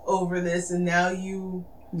over this, and now you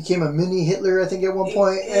became a mini Hitler, I think, at one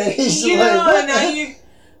point. And he's you like, know, what? And now you're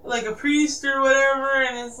like a priest or whatever,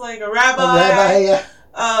 and it's like a rabbi. Yeah.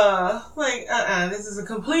 This is a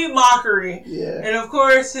complete mockery. Yeah. And of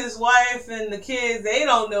course, his wife and the kids, they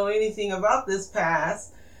don't know anything about this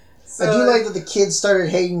past. So, I do like that the kids started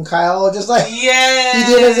hating Kyle, just like he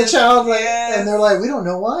did as a child, like, and they're like, we don't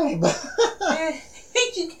know why, but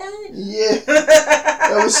hate you, Kyle. Yeah,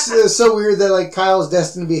 it was so weird that like Kyle's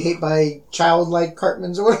destined to be hated by childlike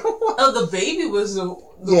Cartmans or whatever. Oh, the baby was the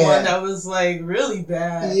one that was like really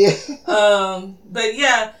bad. Yeah. But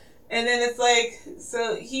yeah, and then it's like,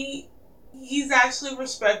 so he's actually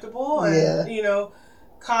respectable and you know,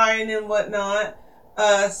 kind and whatnot.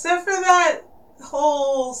 Except for that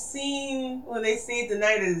whole scene when they stayed the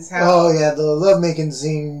night at his house. Oh yeah, the lovemaking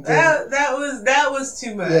scene. That was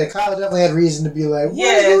too much. Yeah, Kyle definitely had reason to be like,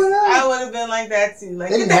 "What's going on?" I would have been like that too. Like,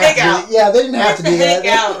 they get the heck out. Yeah, they didn't have to do that.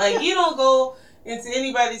 Heck out. Like, you don't go into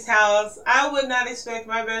anybody's house. I would not expect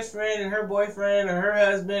my best friend and her boyfriend or her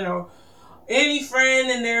husband or any friend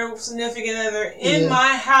and their significant other in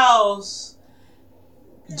my house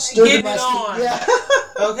getting it on. Yeah.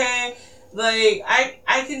 Okay? Like,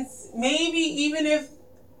 I can, maybe even if,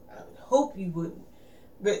 I hope you wouldn't,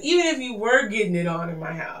 but even if you were getting it on in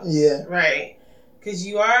my house. Yeah. Right? Because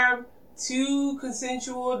you are 2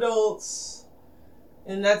 consensual adults,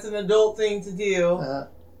 and that's an adult thing to do.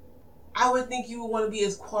 I would think you would want to be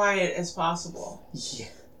as quiet as possible. Yeah.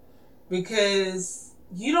 Because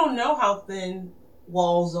you don't know how thin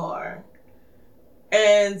walls are.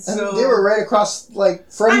 And so and they were right across,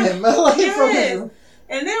 from him. From his room.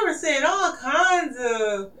 And they were saying all kinds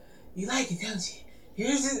of, you like it, don't you?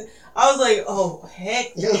 Here's it. I was like, oh,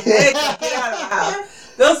 heck no. Get out of the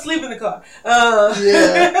house. Go sleep in the car.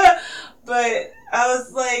 But I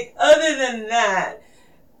was like, other than that,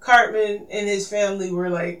 Cartman and his family were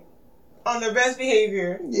like on their best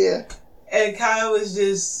behavior. Yeah. And Kyle was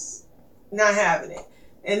just not having it.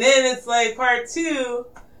 And then it's like part 2,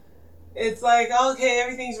 it's like, okay,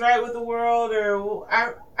 everything's right with the world, or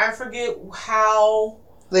I forget how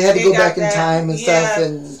they had to go back in time and stuff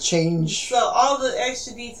and change. So all the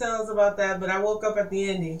extra details about that, but I woke up at the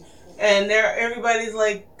ending, and everybody's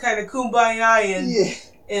like kind of kumbaya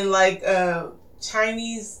in like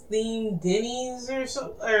Chinese themed Denny's or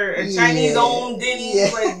something, or a Chinese owned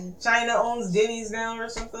Denny's, like China owns Denny's now or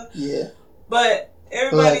something. Yeah. But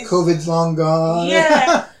everybody's COVID's long gone.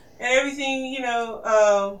 Yeah, and everything,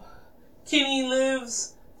 Kenny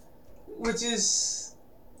lives, which is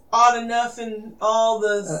odd enough in all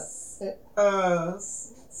the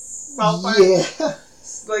South Park. Yeah.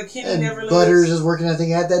 Like Kenny and never lives. Butters is working, I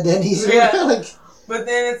think, at that Denny's. Yeah. But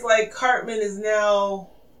then it's like Cartman is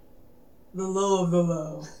now the low of the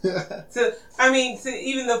low. To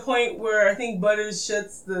even the point where I think Butters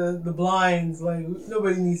shuts the blinds, like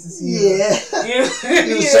nobody needs to see him. Yeah.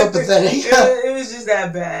 It was so pathetic. It was just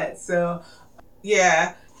that bad. So,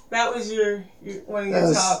 yeah. That was your one of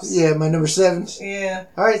your tops. Yeah, my number 7. Yeah.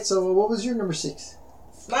 All right, so what was your number 6?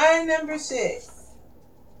 My number 6.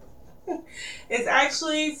 It's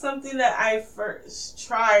actually something that I first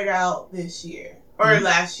tried out this year. Or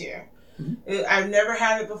last year. Mm-hmm. I've never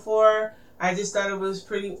had it before. I just thought it was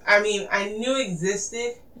pretty... I mean, I knew it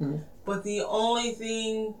existed. Mm-hmm. But the only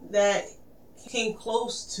thing that came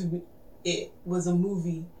close to it was a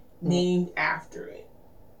movie named after it.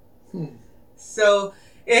 So...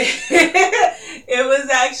 It was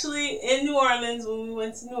actually in New Orleans when we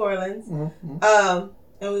went to New Orleans. Mm-hmm.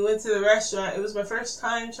 And we went to the restaurant. It was my first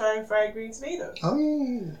time trying fried green tomatoes. Oh,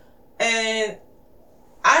 yeah. And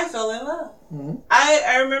I fell in love. Mm-hmm.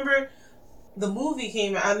 I remember the movie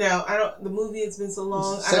came out. Now, the movie, it's been so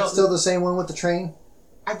long. Is that still the same one with the train?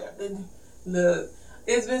 It's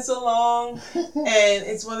been so long. And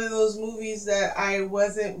it's one of those movies that I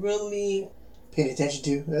wasn't really... paying attention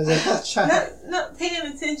to as a child. Not paying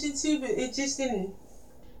attention to, but it just didn't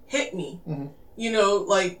hit me. Mm-hmm.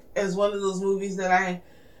 Like as one of those movies that I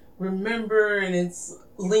remember and it's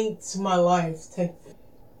linked to my life.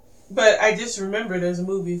 But I just remember there's a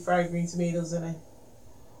movie, Fried Green Tomatoes, and I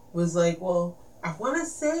was like, well, I want to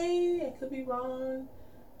say, I could be wrong,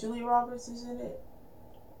 Julia Roberts is in it.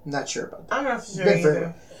 I'm not sure about that. I'm not sure either.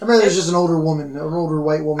 I remember there's just an older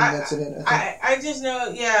white woman that's in it. I just know,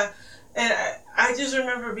 yeah. And I just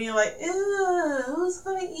remember being like, ew, who's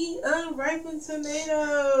going to eat unripened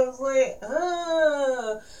tomatoes? Like,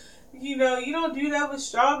 you don't do that with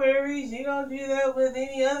strawberries. You don't do that with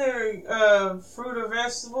any other fruit or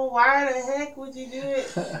vegetable. Why the heck would you do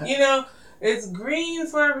it? It's green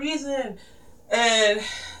for a reason. And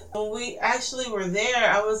when we actually were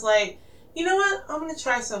there, I was like, you know what? I'm going to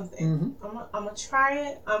try something. Mm-hmm. I'm going to try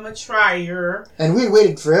it. I'm a trier. And we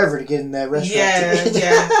waited forever to get in that restaurant.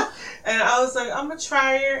 Yeah. And I was like, I'm a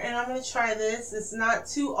trier, and I'm going to try this. It's not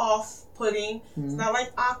too off-putting. Mm-hmm. It's not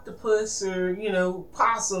like octopus or,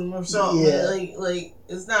 possum or something. Yeah. Like,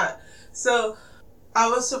 it's not. So, I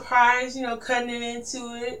was surprised, cutting it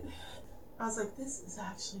into it. I was like, this is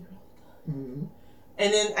actually really good. Mm-hmm.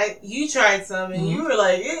 And then you tried some, and you were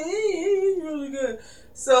like, it's really good.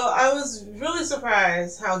 So I was really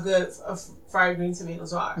surprised how good fried green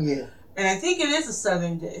tomatoes are. Yeah. And I think it is a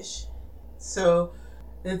southern dish. So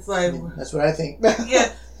it's like... that's what I think.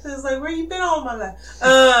 Yeah. It's like, where you been all my life?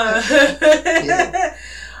 Yeah.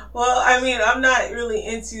 Well, I mean, I'm not really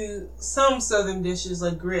into some southern dishes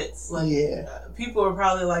like grits. Like, people are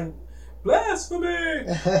probably like, blasphemy!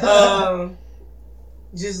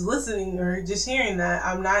 Just listening or just hearing that,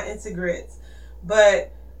 I'm not into grits.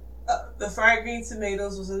 But... the fried green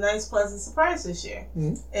tomatoes was a nice, pleasant surprise this year.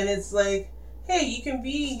 Mm-hmm. And it's like, hey, you can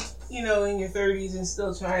be, in your 30s and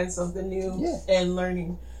still trying something new and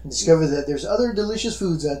learning. Discover that there's other delicious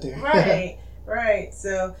foods out there. Right.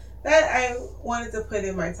 So that I wanted to put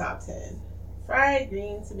in my top 10. Fried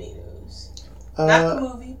green tomatoes. Not the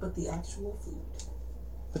movie, but the actual food.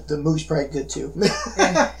 But the movie's probably good too.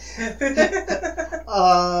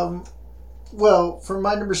 Well, for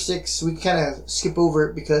my number 6, we kind of skip over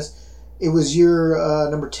it because it was your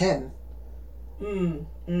number 10.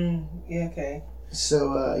 Yeah, okay.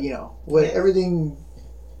 So, everything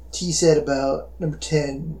T said about number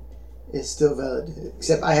 10 is still valid.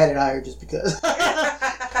 Except I had it higher just because.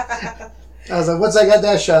 I was like, once I got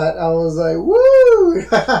that shot, I was like, woo!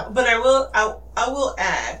 But I will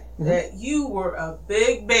add that you were a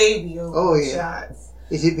big baby over the shots.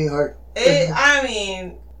 It hit me hard. I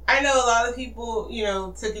mean, I know a lot of people,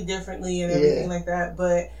 took it differently and everything like that,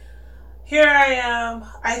 but here I am.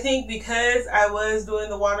 I think because I was doing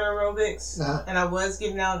the water aerobics and I was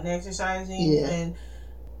getting out and exercising and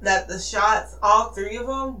that the shots, all 3 of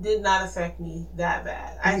them, did not affect me that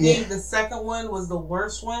bad. I think the second one was the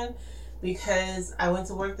worst one because I went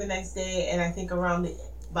to work the next day and I think around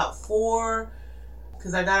about 4,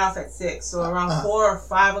 because I got off at 6, so around 4 or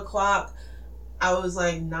 5 o'clock, I was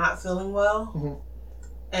like not feeling well. Mm-hmm.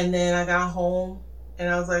 And then I got home and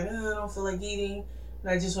I was like, I don't feel like eating. And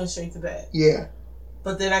I just went straight to bed. Yeah.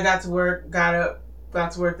 But then I got to work, got up,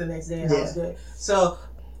 got to work the next day, and I was good. So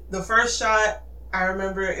the first shot, I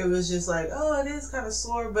remember it was just like, it is kind of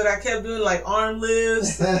sore, but I kept doing like arm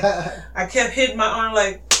lifts. I kept hitting my arm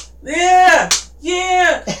like, yeah.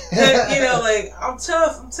 And, like, I'm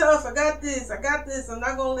tough. I got this. I'm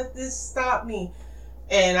not going to let this stop me.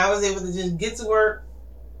 And I was able to just get to work,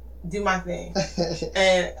 do my thing.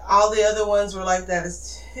 And all the other ones were like that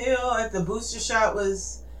until at the booster shot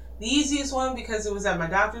was the easiest one because it was at my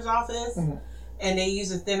doctor's office and they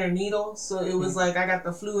use a thinner needle. So it was like I got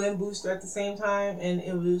the flu and booster at the same time and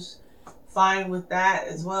it was fine with that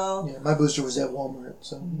as well. Yeah, my booster was at Walmart,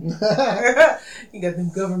 so you got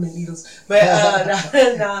them government needles. But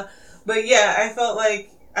but yeah, I felt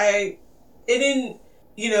like it didn't,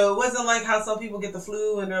 it wasn't like how some people get the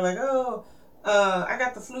flu and they're like, I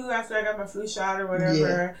got the flu after I got my flu shot or whatever.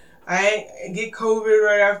 Yeah. I get COVID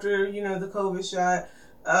right after, the COVID shot.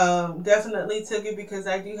 Definitely took it because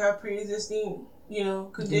I do have pre-existing,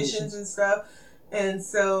 conditions and stuff. And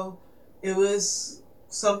so it was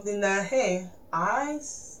something that, hey,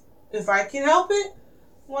 if I can help it,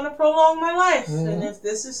 want to prolong my life. Mm-hmm. And if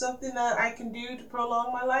this is something that I can do to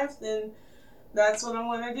prolong my life, then that's what I'm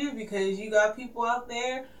going to do because you got people out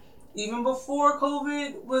there, even before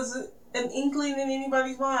COVID was an inkling in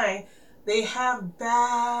anybody's mind, they have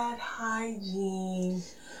bad hygiene.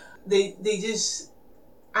 They just,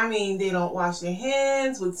 they don't wash their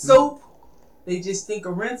hands with soap. They just think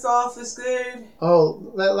a rinse off is good.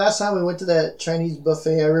 Oh, that last time we went to that Chinese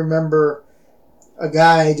buffet, I remember a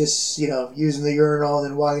guy just, using the urinal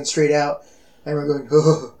and then walking straight out. And we're going,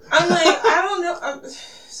 oh. I'm like, I don't know. I'm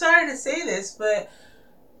sorry to say this, but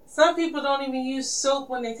some people don't even use soap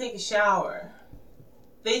when they take a shower.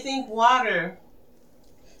 They think water.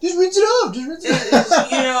 Just rinse it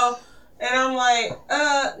off. And I'm like,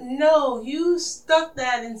 no, you stuck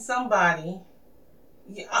that in somebody.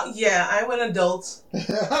 Yeah, I went adult.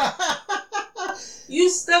 You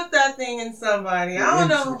stuck that thing in somebody. I don't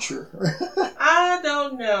know. I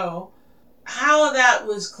don't know how that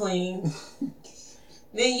was clean.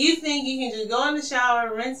 Then you think you can just go in the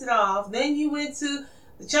shower, rinse it off. Then you went to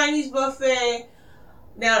the Chinese buffet.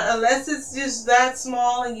 Now, unless it's just that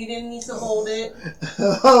small and you didn't need to hold it.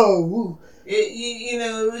 Oh, woo.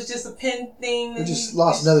 It was just a pin thing. We just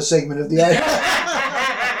lost another segment of the item.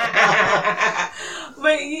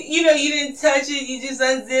 But, you didn't touch it. You just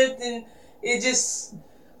unzipped and it just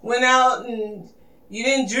went out and you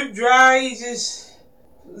didn't drip dry. You just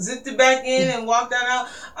zipped it back in and walked on out.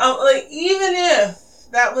 Even if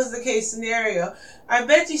that was the case scenario, I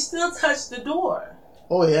bet you still touched the door.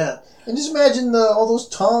 Oh, yeah. And just imagine all those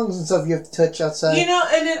tongs and stuff you have to touch outside.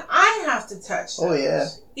 And then I have to touch those. Oh, yeah.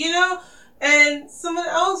 And someone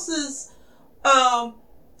else's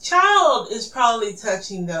child is probably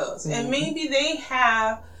touching those. Mm-hmm. And maybe they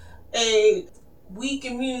have a weak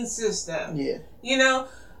immune system. Yeah.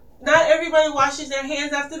 Not everybody washes their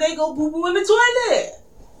hands after they go boo-boo in the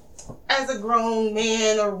toilet. As a grown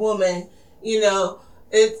man or woman,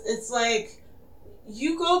 it's like,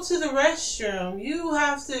 you go to the restroom, you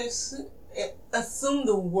have to assume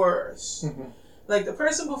the worst. Mm-hmm. Like the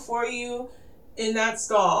person before you in that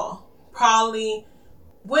stall probably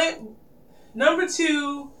went, number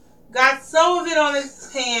 2, got some of it on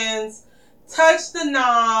his hands, touched the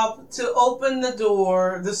knob to open the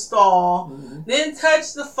door, the stall, then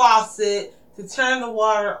touched the faucet to turn the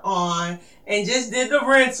water on, and just did the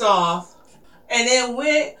rinse off, and then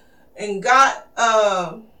went and got,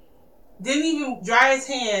 didn't even dry his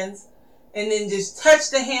hands, and then just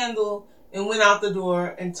touched the handle and went out the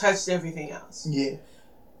door and touched everything else. Yeah.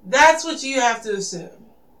 That's what you have to assume.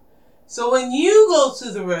 So when you go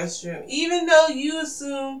to the restroom, even though you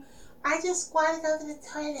assume, I just squatted over the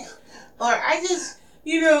toilet, or I just,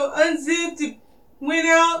 unzipped it, went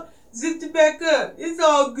out, zipped it back up, it's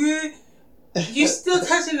all good, you're still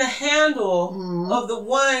touching the handle of the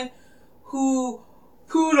one who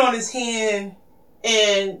pooed on his hand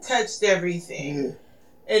and touched everything. Yeah.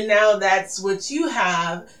 And now that's what you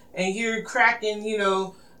have, and you're cracking,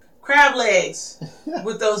 crab legs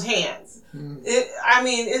with those hands.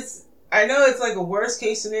 I know it's like a worst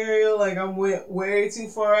case scenario, like I'm way too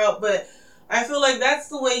far out, but I feel like that's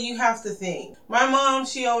the way you have to think. My mom,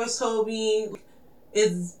 she always told me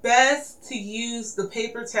it's best to use the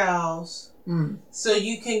paper towels so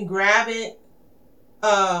you can grab it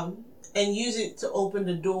and use it to open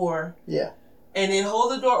the door. Yeah. And then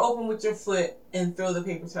hold the door open with your foot and throw the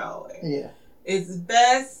paper towel away. Yeah. It's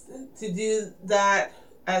best to do that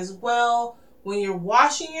as well when you're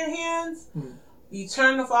washing your hands. You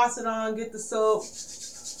turn the faucet on, get the soap,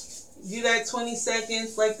 do that 20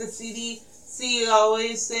 seconds like the CDC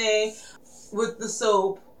always say with the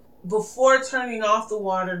soap. Before turning off the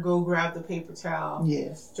water, go grab the paper towel.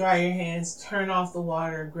 Yeah. Dry your hands, turn off the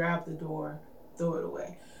water, grab the door, throw it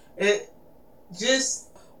away.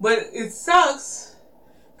 But it sucks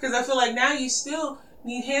because I feel like now you still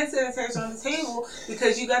need hand sanitizer on the table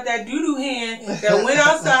because you got that doo-doo hand that went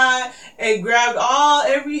outside and grabbed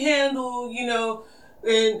every handle,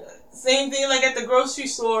 and same thing like at the grocery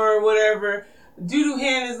store or whatever. Doo-doo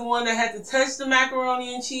hand is the one that had to touch the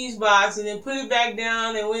macaroni and cheese box and then put it back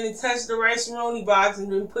down and went and touched the rice-a-roni box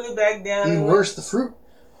and then put it back down. Even worse, the fruit.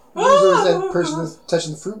 There's that person that's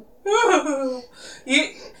touching the fruit.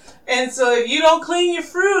 And so if you don't clean your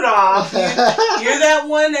fruit off, you're that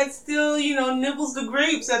one that still, nibbles the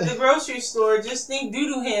grapes at the grocery store. Just think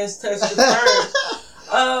doo-doo hands touched it first.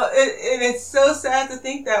 And it's so sad to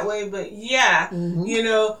think that way, but yeah, and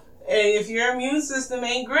if your immune system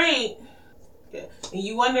ain't great, and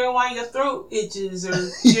you wondering why your throat itches or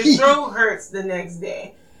your throat hurts the next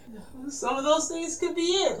day, some of those things could be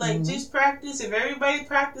it. Like, just practice. If everybody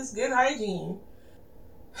practiced good hygiene,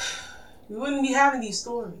 we wouldn't be having these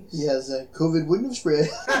stories. Yes, COVID wouldn't have spread.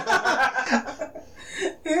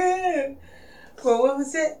 Yeah. Well, what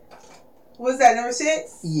was it? What was that, number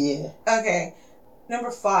 6? Yeah. Okay. Number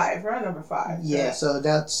 5. We're on number 5. Yeah, so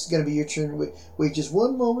that's going to be your turn. Wait just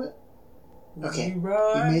one moment. Okay.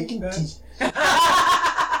 You're making tea. What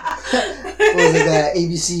was it, that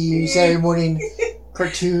ABC Saturday morning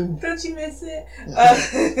cartoon? Don't you miss it?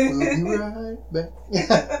 We'll be right back.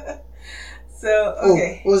 So,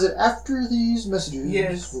 okay. Was it after these messages?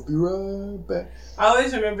 Yes. We'll be right back. I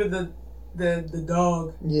always remember the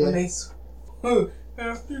dog. Yeah. When they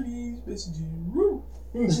after these messages. Woo.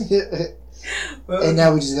 And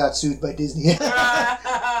now we just got sued by Disney.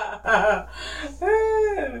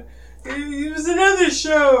 It was another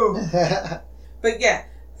show. But yeah,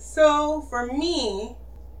 so for me,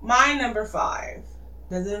 my number 5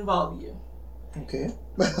 doesn't involve you. Okay.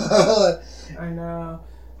 I know.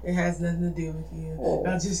 It has nothing to do with you. Oh.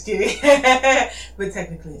 No, just kidding. But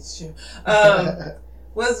technically it's true.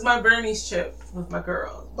 Was my Burmese trip with my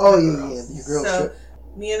girls. Oh, yeah, your girls trip.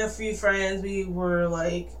 Me and a few friends, we were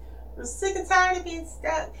sick and tired of being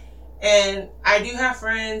stuck. And I do have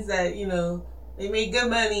friends that, they made good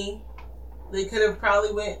money. They could have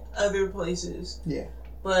probably went other places. Yeah.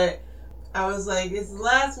 But I was like, it's the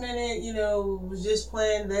last minute, was just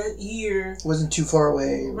planned that year. Wasn't too far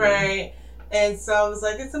away. Right. And so I was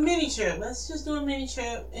like, it's a mini trip. Let's just do a mini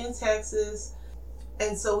trip in Texas.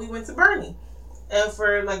 And so we went to Bernie. And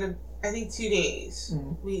for I think 2 days.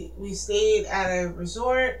 Mm-hmm. We stayed at a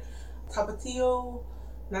resort, Tapatio,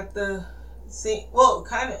 not the same, well,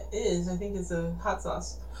 kind of is. I think it's a hot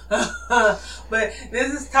sauce. But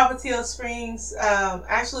this is Tapatio Springs.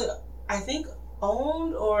 Actually, I think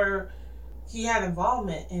owned or he had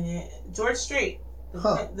involvement in it. George Strait,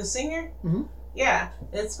 the singer. Mm-hmm. Yeah,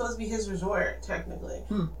 it's supposed to be his resort technically.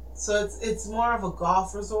 So it's more of a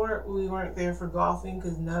golf resort. We weren't there for golfing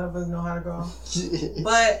because none of us know how to golf.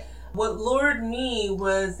 But what lured me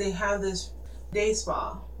was they have this day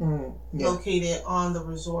spa located on the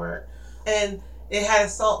resort, and it had a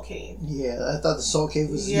salt cave. Yeah, I thought the salt cave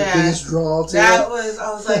was your biggest draw too. I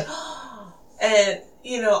was like,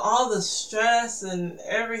 and all the stress and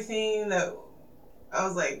everything that I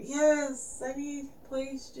was like, yes, I need a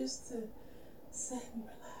place just to sit and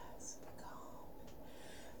relax and be calm.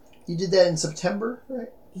 You did that in September, right?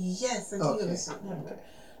 Yes, I think it was September. Okay.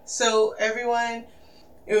 So everyone,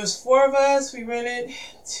 it was 4 of us. We rented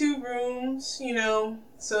 2 rooms,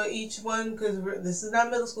 so each one, because this is not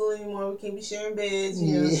middle school anymore. We can't be sharing beds,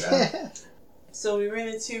 So we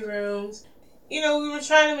rented 2 rooms. We were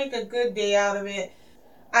trying to make a good day out of it.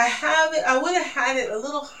 I would have had it a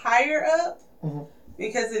little higher up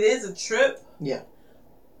because it is a trip. Yeah.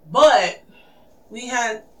 But we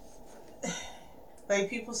had, like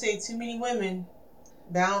people say, too many women.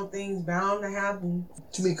 Things bound to happen.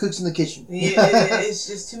 Too many cooks in the kitchen. Yeah, it's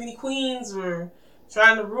just too many queens were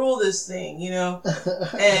trying to rule this thing, you know,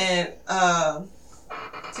 and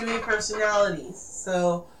too many personalities.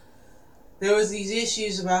 So there was these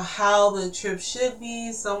issues about how the trip should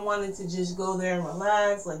be. Some wanted to just go there and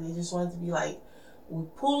relax, like they just wanted to be like, we're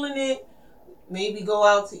pulling it, maybe go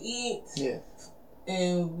out to eat,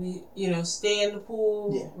 and we, you know, stay in the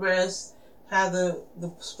pool, rest, have the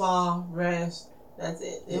spa, rest. That's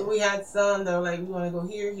it. Then we had some that were like, we want to go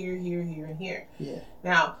here, here, here, here, and here. Yeah.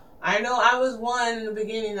 Now, I know I was one in the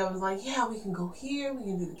beginning that was like, yeah, we can go here, we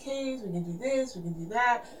can do the caves, we can do this, we can do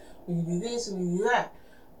that, we can do this, and we can do that.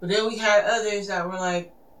 But then we had others that were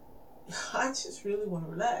like, I just really want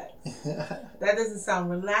to relax. That doesn't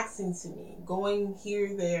sound relaxing to me. Going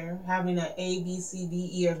here, there, having an A, B, C, D,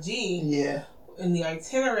 E, F, G in the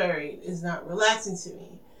itinerary is not relaxing to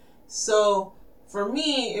me. So for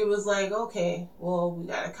me, it was like, okay, well, we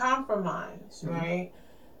got to compromise, right?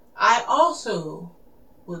 I also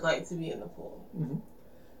would like to be in the pool.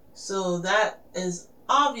 So that is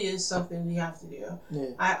obvious something we have to do.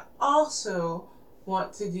 I also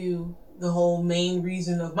want to do the whole main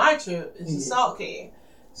reason of my trip is the salt cave.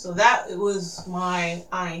 So that was my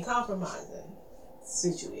I ain't compromising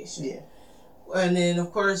situation. And then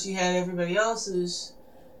of course you had everybody else's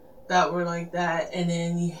that were like that, and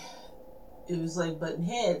then it was like button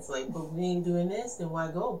heads, like, but we ain't doing this, then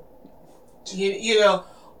why go? You know,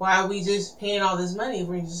 why are we just paying all this money if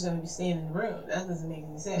we're just going to be staying in the room? That doesn't make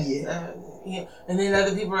any sense. And then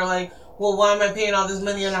other people are like, well, why am I paying all this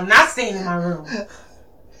money and I'm not staying in my room?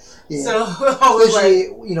 So I was especially,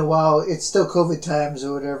 like, you know, while it's still COVID times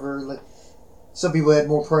or whatever, like some people had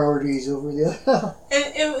more priorities over the other.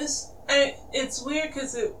 And it's weird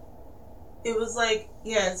because it was like,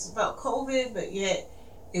 yeah, it's about COVID, but yet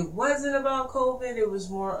it wasn't about COVID. It was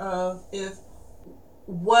more of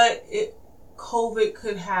COVID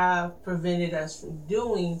could have prevented us from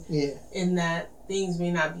doing, in that things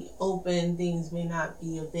may not be open, things may not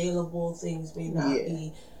be available, things may not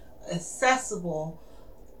be accessible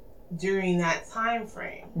during that time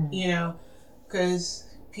frame, you know, because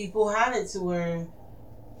people had it to where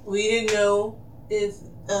we didn't know if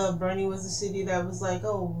Boerne was a city that was like,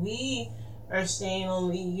 oh, we are staying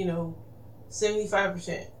only, you know,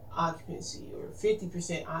 75% occupancy or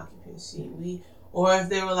 50% occupancy. Or if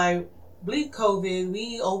they were like, bleak COVID,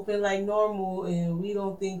 we open like normal and we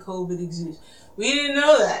don't think COVID exists. We didn't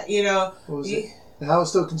know that, you know. I was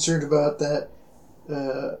still concerned about that,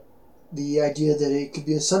 the idea that it could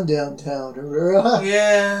be a sundown town or whatever.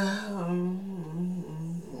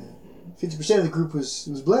 50% of the group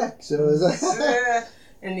was black, so it was like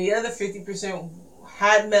and the other 50%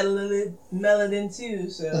 had melanin too,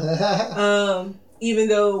 so even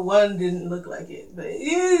though one didn't look like it, but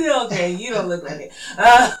okay, you don't look like it.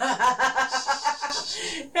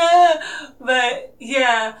 But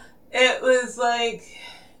yeah, it was like,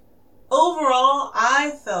 overall,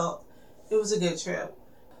 I felt it was a good trip.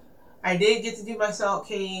 I did get to do my salt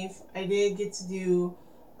cave. I did get to do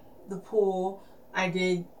the pool. I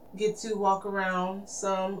did get to walk around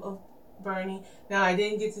some of Boerne. Now, I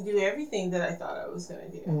didn't get to do everything that I thought I was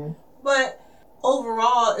going to do. But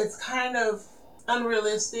overall, it's kind of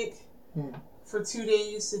unrealistic for 2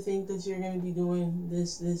 days to think that you're going to be doing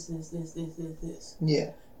this.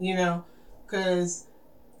 Yeah. You know, because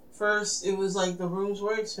first it was like the rooms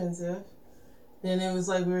were expensive. Then it was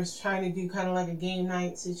like we were trying to do kind of like a game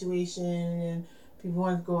night situation, and people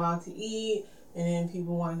wanted to go out to eat, and then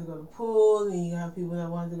people wanted to go to the pool, and you have people that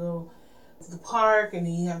wanted to go to the park, and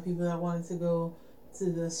then you have people that wanted to go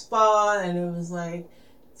to the spa, and it was like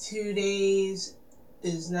 2 days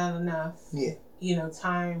is not enough, you know,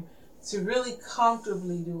 time to really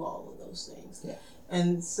comfortably do all of those things.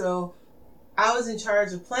 And so I was in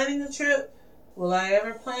charge of planning the trip. Will I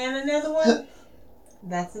ever plan another one?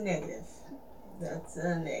 That's a negative. That's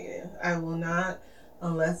a negative. I will not,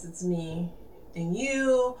 unless it's me and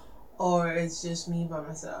you, or it's just me by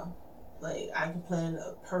myself. Like, I can plan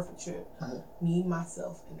a perfect trip. Me,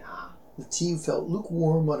 myself, and I. The team felt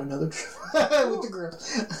lukewarm on another trip with the girl.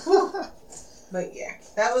 But yeah,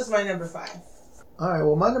 that was my number 5. Alright,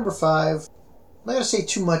 well, my number 5, I'm not going to say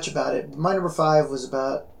too much about it, but my number 5 was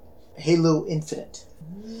about Halo Infinite.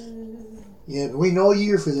 Yeah, been waiting all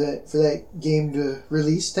year for that game to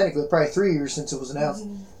release. Technically, probably 3 years since it was announced.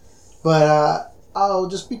 But I'll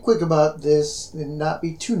just be quick about this and not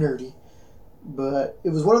be too nerdy. But it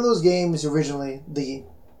was one of those games originally, the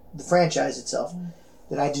franchise itself,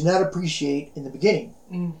 that I did not appreciate in the beginning.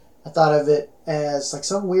 I thought of it as like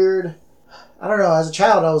some weird, I don't know, as a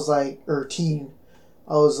child I was like, or teen,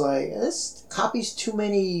 I was like, this copies too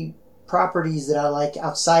many properties that I like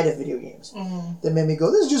outside of video games. That made me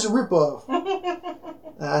go, this is just a ripoff.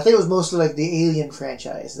 I think it was mostly like the Alien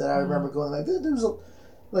franchise that I remember going like, there was a,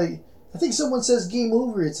 like, I think someone says game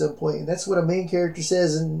over at some point, and that's what a main character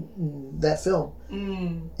says in that film.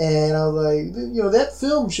 And I was like, that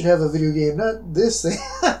film should have a video game, not this thing.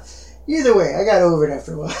 Either way, I got over it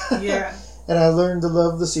after a while. Yeah. And I learned to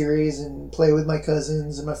love the series and play with my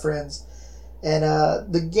cousins and my friends. And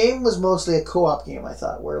the game was mostly a co-op game, I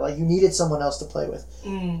thought, where like you needed someone else to play with.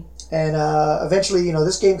 And eventually,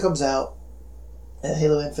 this game comes out,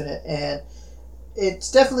 Halo Infinite, and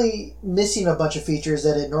it's definitely missing a bunch of features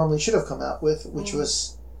that it normally should have come out with, which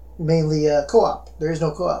was mainly co-op. There is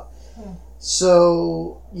no co-op.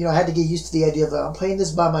 So, I had to get used to the idea of I'm playing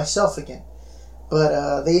this by myself again.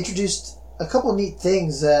 But they introduced a couple neat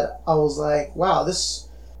things that I was like, wow, this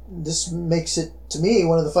makes it, to me,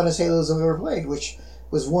 one of the funnest Halos I've ever played, which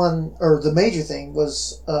was the major thing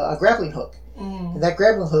was a grappling hook. And that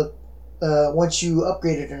grappling hook, once you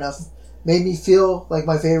upgrade it enough, made me feel like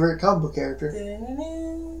my favorite comic book character.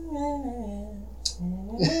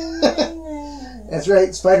 That's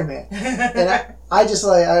right, Spider-Man. And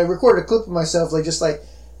I recorded a clip of myself,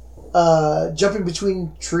 jumping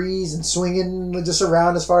between trees and swinging just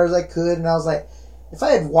around as far as I could. And I was like, if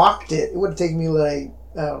I had walked it would have taken me like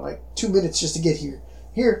 2 minutes just to get here.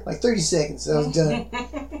 Here, like 30 seconds, I was done.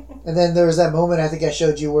 And then there was that moment I think I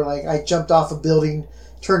showed you where like I jumped off a building,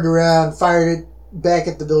 turned around, fired it back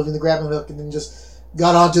at the building, the grappling hook, and then just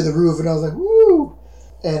got onto the roof, and I was like, woo!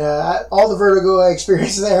 And all the vertigo I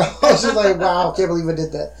experienced there, I was just like, wow, I can't believe I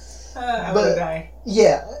did that. I would die.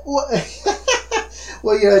 Yeah. Well,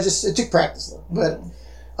 it took practice though. But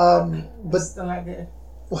still not good.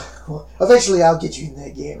 Well, eventually I'll get you in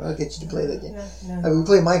that game. I'll get you to play that game. We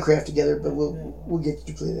play Minecraft together, but we'll get you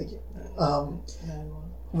to play that game.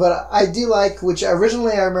 But I do like, which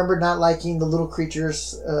originally I remember not liking, the little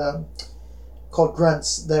creatures called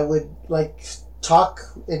grunts that would like talk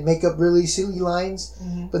and make up really silly lines.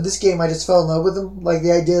 But this game I just fell in love with them. Like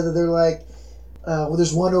the idea that they're like,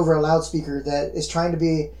 there's one over a loudspeaker that is trying to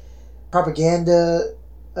be propaganda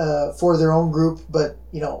for their own group, but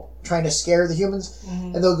trying to scare the humans,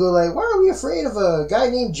 and they'll go like, "Why are we afraid of a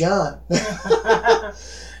guy named John?"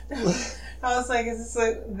 I was like, "Is this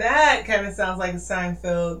like that?" Kind of sounds like a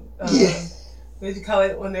Seinfeld. What do you call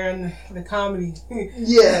it when they're in the comedy?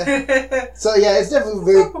 Yeah. So yeah, it's definitely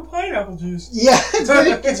very pineapple juice. Yeah, it's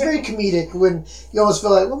very comedic when you almost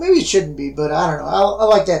feel like, well, maybe it shouldn't be, but I don't know. I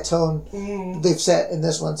like that tone that they've set in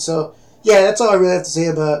this one. So yeah, that's all I really have to say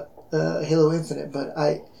about Halo Infinite. But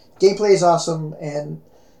gameplay is awesome, and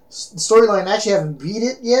the storyline, I actually haven't beat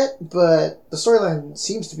it yet, but the storyline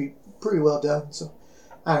seems to be pretty well done. So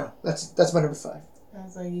I don't know. That's my number 5. I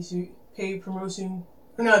was like, you should pay promotion.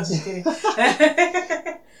 No, just kidding.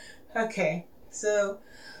 Okay, so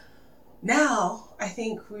now I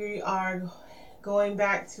think we are going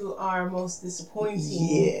back to our most disappointing.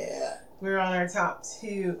 Yeah. We're on our top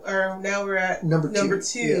 2, or now we're at number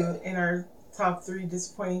 2 in our top 3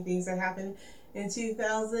 disappointing things that happened in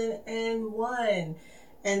 2001.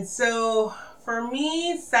 And so for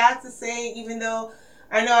me, sad to say, even though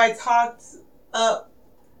I know I talked up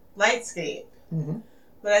Lightscape,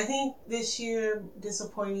 but I think this year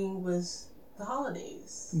disappointing was the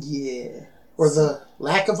holidays. Yeah. Or the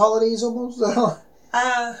lack of holidays almost.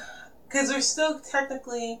 Because we're still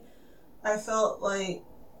technically, I felt like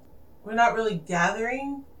we're not really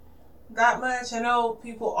gathering that much. I know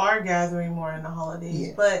people are gathering more in the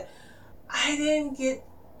holidays, but I didn't get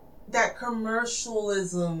that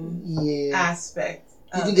commercialism aspect.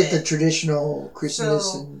 You didn't get the traditional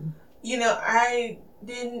Christmas. So,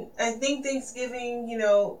 I think Thanksgiving,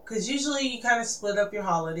 because usually you kind of split up your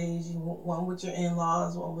holidays. One with your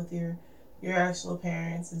in-laws, one with your actual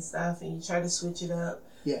parents and stuff, and you try to switch it up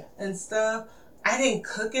and stuff. I didn't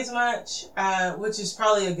cook as much, which is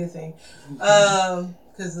probably a good thing,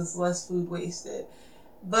 because it's less food wasted.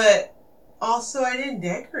 But also I didn't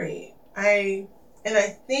decorate. I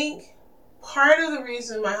think part of the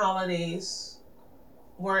reason my holidays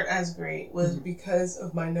weren't as great was because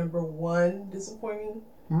of my number 1 disappointing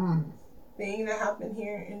thing that happened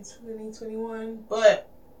here in 2021. But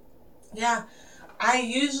yeah, I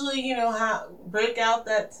usually, break out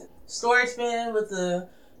that storage bin with the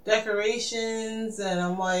decorations, and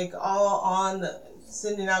I'm like all on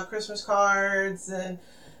sending out Christmas cards, and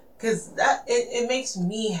because that it makes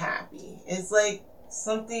me happy. It's like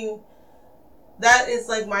something that is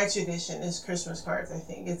like my tradition is Christmas cards. I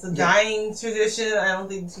think it's a dying tradition. I don't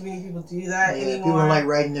think too many people do that anymore. People don't like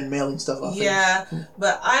writing and mailing stuff off. Yeah,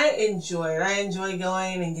 but I enjoy it. I enjoy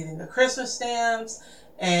going and getting the Christmas stamps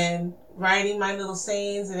and writing my little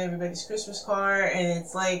sayings in everybody's Christmas card. And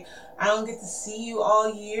it's like, I don't get to see you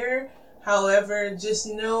all year, However, just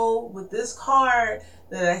know with this card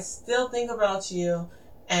that I still think about you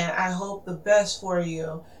and I hope the best for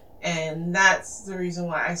you. And that's the reason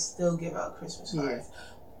why I still give out Christmas cards. Yeah.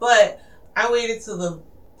 But I waited till the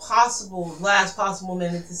last possible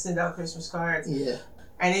minute to send out Christmas cards. Yeah.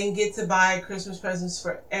 I didn't get to buy Christmas presents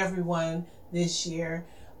for everyone this year.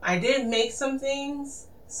 I did make some things,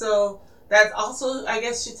 so that also, I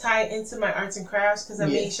guess, should tie into my arts and crafts because I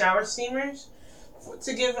made shower steamers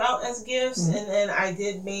to give out as gifts, and then I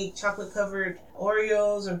did make chocolate-covered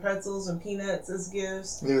Oreos and pretzels and peanuts as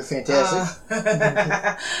gifts. They were fantastic.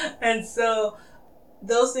 And so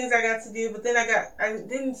those things I got to do, but then I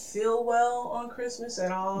didn't feel well on Christmas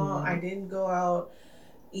at all. I didn't go out,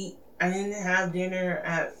 eat. I didn't have dinner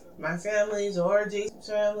at my family's or Jason's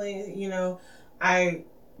family. You know, I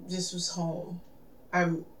just was home.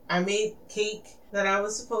 I made cake that I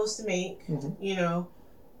was supposed to make, you know,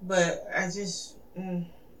 but I just,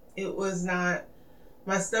 it was not,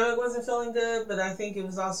 my stomach wasn't feeling good, but I think it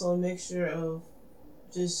was also a mixture of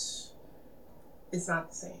just, it's not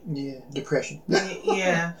the same. Yeah, depression.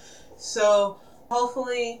 Yeah. So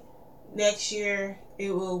hopefully next year it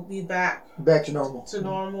will be back to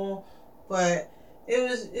normal. But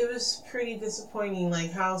it was pretty disappointing,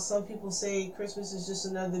 like how some people say Christmas is just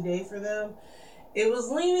another day for them. It was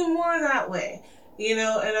leaning more that way, you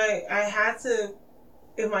know, and I had to,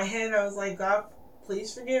 in my head, I was like, God,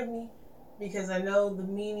 please forgive me, because I know the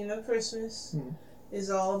meaning of Christmas is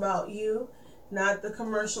all about you, not the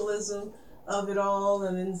commercialism of it all,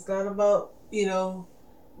 and it's not about, you know,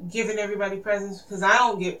 giving everybody presents, because I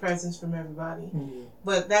don't get presents from everybody.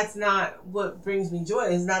 But that's not what brings me joy.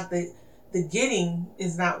 It's not the getting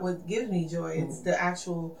is not what gives me joy. It's the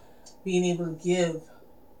actual being able to give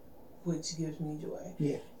which gives me joy.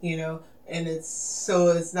 Yeah. You know, and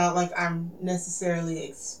it's not like I'm necessarily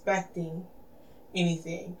expecting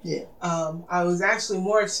anything. Yeah. I was actually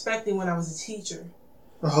more expecting when I was a teacher.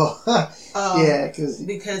 Oh, yeah,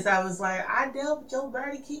 because I was like, I dealt with Joe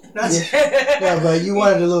Birdie Keith. Yeah, but you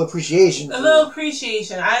wanted a little appreciation. A little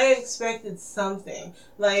appreciation. I expected something.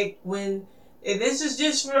 Like and this is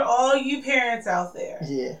just for all you parents out there.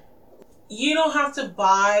 Yeah. You don't have to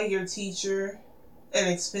buy your teacher an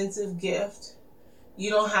expensive gift.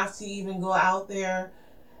 You don't have to even go out there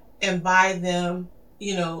and buy them,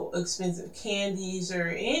 you know, expensive candies or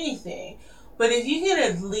anything. But if you can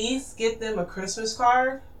at least get them a Christmas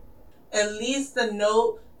card, at least a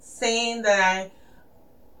note saying that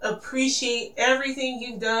I appreciate everything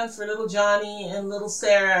you've done for little Johnny and little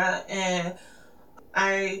Sarah, and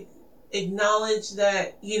I acknowledge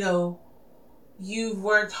that, you know, you've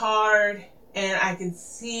worked hard, and I can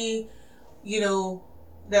see, you know,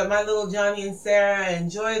 that my little Johnny and Sarah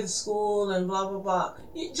enjoy the school and blah, blah, blah.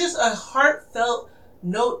 Just a heartfelt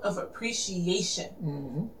note of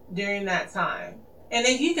appreciation during that time. And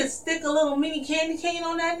if you could stick a little mini candy cane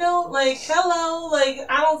on that note, like, hello, like,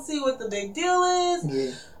 I don't see what the big deal is.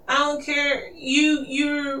 Yeah. I don't care.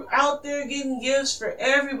 You're out there getting gifts for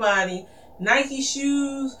everybody. Nike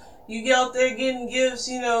shoes. You get out there getting gifts,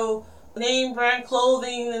 you know, name brand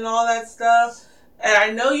clothing and all that stuff. And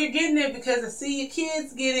I know you're getting it because I see your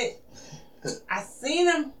kids get it. I seen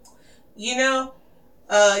them. You know,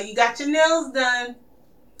 you got your nails done.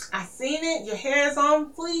 I seen it. Your hair's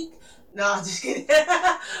on fleek. No, I'm just kidding.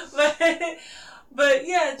 but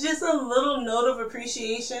yeah, just a little note of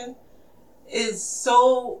appreciation is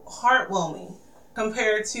so heartwarming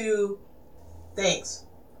compared to thanks.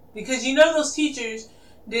 Because you know those teachers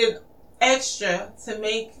did extra to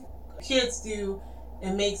make kids do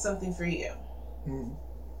and make something for you. And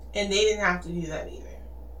they didn't have to do that either.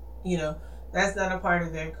 You know, that's not a part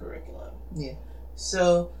of their curriculum. Yeah.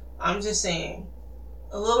 So I'm just saying,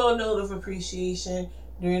 a little note of appreciation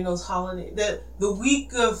during those holidays. The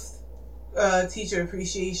week of teacher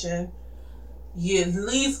appreciation, you at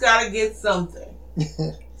least got to get something.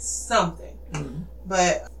 Something.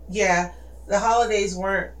 But yeah, the holidays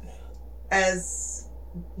weren't as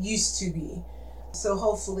used to be. So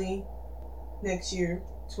hopefully next year,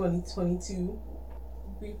 2022,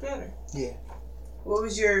 will be better. Yeah. What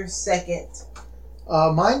was your second?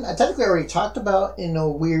 Mine, I technically already talked about in a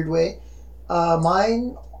weird way.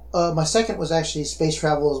 My second was actually space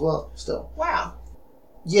travel as well, still. Wow.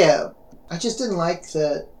 Yeah. I just didn't like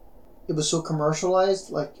that it was so commercialized.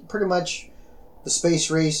 Like, pretty much the space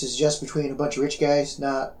race is just between a bunch of rich guys,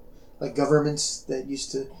 not like governments that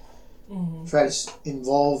used to try to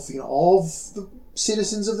involve, you know, all of the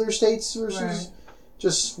citizens of their states versus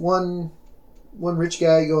just one rich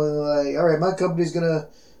guy going like, all right, my company's going to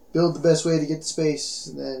build the best way to get to space,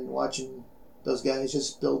 and then watching those guys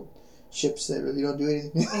just build ships that really don't do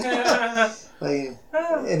anything. Like,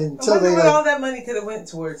 and until they what all that money could have went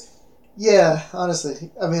towards. Yeah,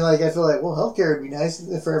 honestly, I mean, like I feel like healthcare would be nice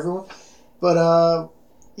for everyone, but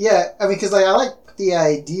yeah, I mean, because like I like the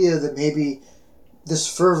idea that maybe this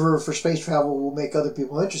fervor for space travel will make other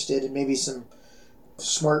people interested, and maybe some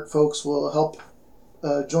smart folks will help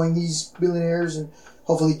join these billionaires and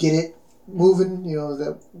hopefully get it moving,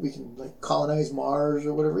 that we can like colonize Mars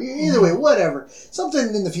or whatever. Either way, whatever.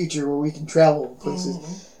 Something in the future where we can travel places.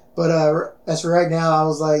 Mm-hmm. But as for right now, I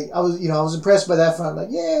was impressed by that front. Like,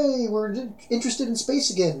 yay, we're interested in space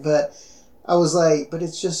again. But I was like, but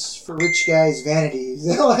it's just for rich guys' vanities.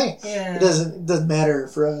 Like, it doesn't matter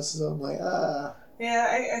for us. So I'm like, Yeah,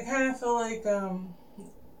 I kind of feel like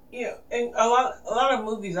and a lot of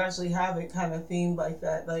movies actually have it kind of themed like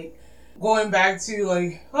that, like going back to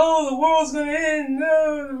like, oh, the world's gonna end,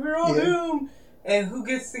 no, we're all doomed, and who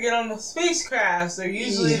gets to get on the spacecrafts? They're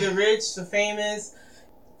usually the rich, the famous,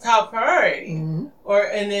 top priority, and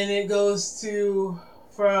then it goes to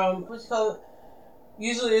from what you call it.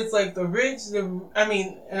 Usually it's like the rich, I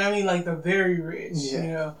mean like the very rich,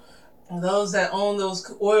 those that own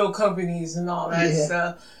those oil companies and all that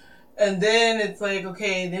stuff. And then it's like,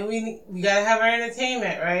 okay, then we gotta have our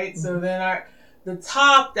entertainment, right? Mm-hmm. So then the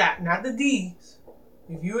top, not the D's.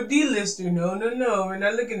 If you're a D-lister, no, we're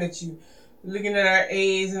not looking at you. We're looking at our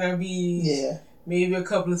A's and our B's. Yeah. Maybe a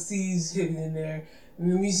couple of C's hidden in there.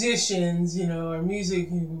 And the musicians, our music,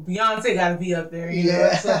 Beyonce gotta be up there,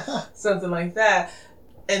 so, something like that.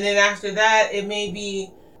 And then after that, it may be,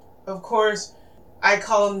 of course, I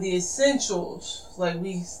call them the essentials. Like,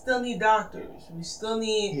 we still need doctors. We still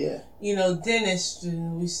need, dentists.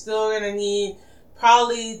 And we still gonna need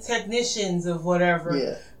probably technicians of whatever.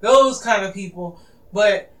 Yeah. Those kind of people.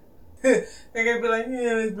 But they're gonna be like,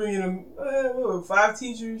 let's bring in 5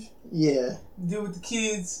 teachers. Yeah. Deal with the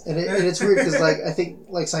kids. And it's weird because, like, I think,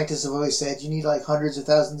 like scientists have always said, you need like hundreds of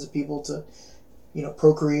thousands of people to,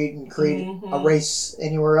 procreate and create a race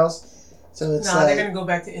anywhere else. So it's they're gonna go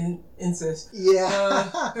back to incest. Yeah,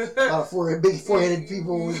 a lot of big foreheaded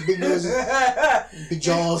people with big noses, big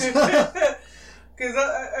jaws. Because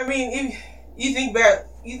I mean, if you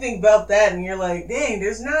think about that, and you're like, dang,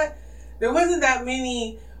 there wasn't that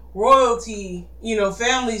many royalty,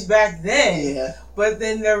 families back then. Yeah. But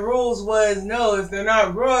then their rules was no, if they're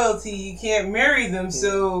not royalty, you can't marry them. Yeah.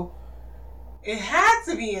 So it had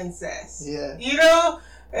to be incest. Yeah.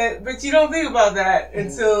 But you don't think about that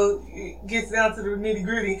until it gets down to the nitty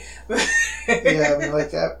gritty. Yeah, I mean,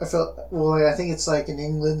 like I felt I think it's like in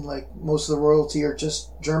England, like most of the royalty are just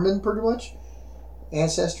German, pretty much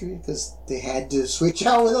ancestry, because they had to switch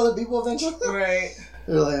out with other people eventually. Right.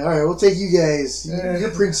 They're like, all right, we'll take you guys.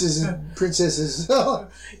 You're princes and princesses.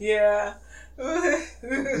 Yeah.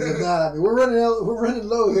 Nah, we're running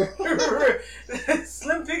low here.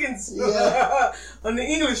 Slim pickings. Yeah. On the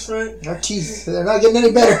English front. Our teeth, they're not getting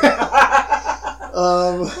any better.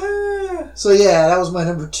 So yeah, that was my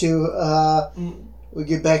number 2. We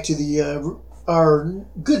get back to our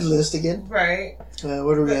good list again. Right.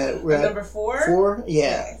 What are we at? We're at number 4? 4? Yeah.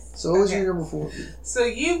 Yes. So what was your number 4? So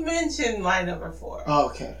you've mentioned my number 4. Oh,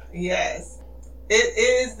 okay. Yes. It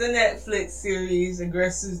is the Netflix series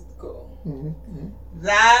Aggretsuko.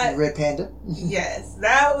 That Red Panda. Yes,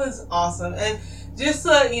 that was awesome. And just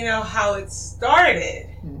so you know how it started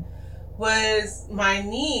was my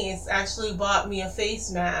niece actually bought me a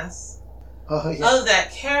face mask of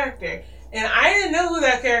that character. And I didn't know who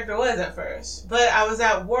that character was at first. But I was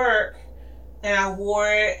at work and I wore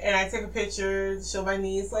it and I took a picture to show my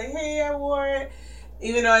niece, like, hey, I wore it.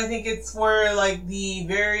 Even though I think it's for like the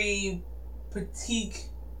very petite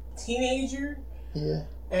teenager. Yeah.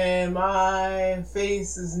 And my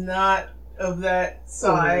face is not of that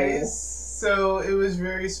size, so it was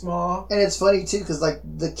very small. And it's funny too, because like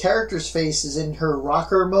the character's face is in her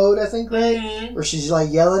rocker mode, I think, right? Mm-hmm. Where she's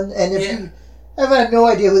like yelling, and if you have no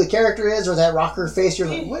idea who the character is or that rocker face, you're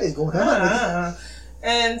like, what is going on?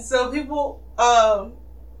 And so people, I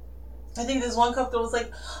think this one couple was like,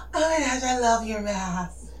 oh my gosh, I love your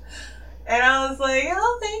mask. And I was like,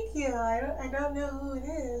 oh, thank you. I don't know who it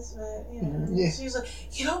is, but, She was like,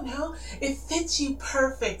 you don't know? It fits you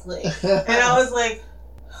perfectly. And I was like,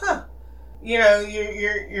 huh.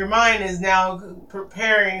 Your mind is now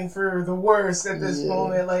preparing for the worst at this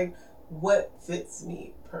moment. Like, what fits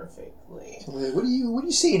me perfectly? Like, what are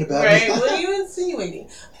you saying about it? Right? What are you insinuating?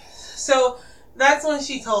 So that's when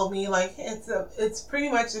she told me, like, it's pretty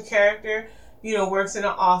much a character, works in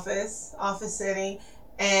an office setting.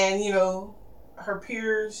 And, her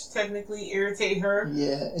peers technically irritate her.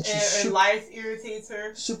 Yeah. And life irritates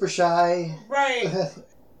her. Super shy. Right.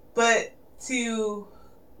 But to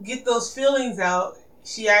get those feelings out,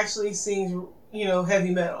 she actually sings,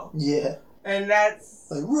 heavy metal. Yeah. And that's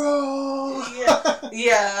like raw.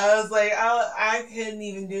 Yeah. I was like, I couldn't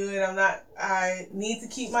even do it. I need to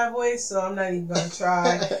keep my voice, so I'm not even gonna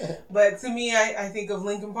try. But to me, I think of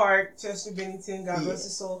Linkin Park, Chester Bennington, God rest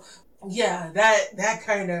his soul. Yeah, that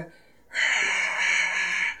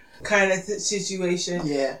kind of situation.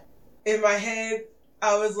 Yeah. In my head,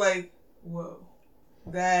 I was like, whoa,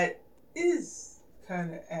 that is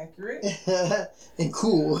kind of accurate. And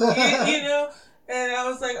cool. you know? And I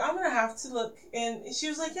was like, I'm going to have to look. And she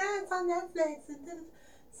was like, yeah, it's on Netflix.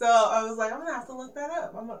 So I was like, I'm going to have to look that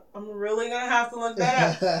up. I'm really going to have to look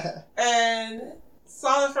that up. And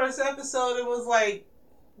saw the first episode and was like,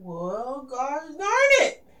 well, gosh darn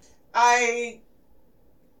it.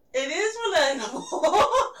 It is relatable.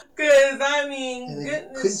 Because,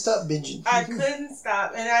 goodness. Couldn't stop binging. I couldn't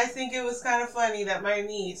stop. And I think it was kind of funny that my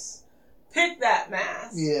niece picked that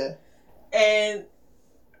mask. Yeah. And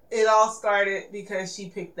it all started because she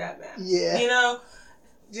picked that mask. Yeah.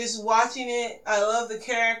 Just watching it, I love the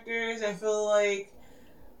characters. I feel like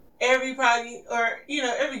everybody, or,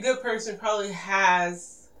 every good person probably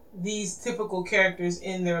has these typical characters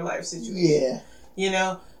in their life situation.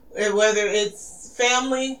 Yeah. Whether it's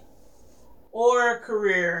family or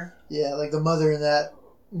career. Yeah, like the mother in that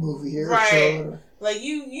movie here. Right. Like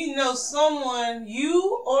you know someone,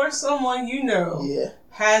 you or someone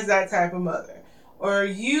has that type of mother. Or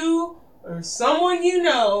you or someone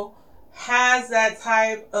has that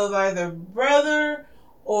type of either brother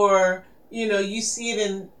or, you see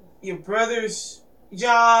it in your brother's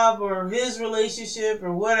job or his relationship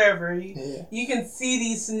or whatever. You can see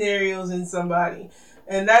these scenarios in somebody.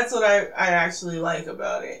 And that's what I actually like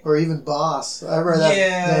about it. Or even boss. I remember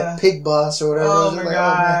that pig boss or whatever. Oh my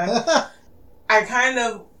God. Oh, I kind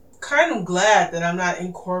of glad that I'm not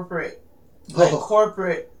in corporate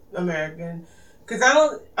American. Because I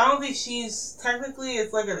don't think she's technically,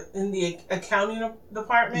 it's like in the accounting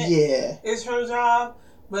department. Yeah. Is her job.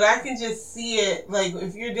 But I can just see it, like,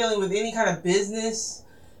 if you're dealing with any kind of business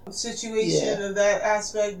situation of that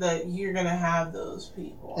aspect, that you're going to have those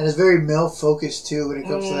people. And it's very male-focused, too, when it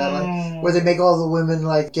comes to that. Like, where they make all the women,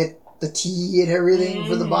 like, get the tea and everything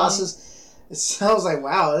for the bosses. It sounds like,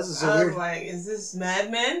 wow, this is so weird. I was like, is this Mad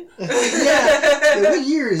Men? Yeah. What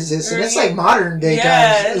year is this? And it's like modern day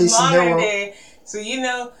times, at least in their world. Day. So, and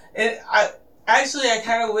I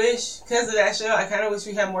kind of wish, because of that show, I kind of wish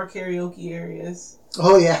we had more karaoke areas.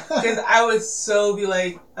 Oh, yeah. Because I would so be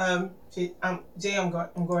like, Jay, I'm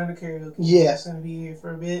going to karaoke. Yeah. I'm just going to be here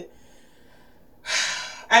for a bit.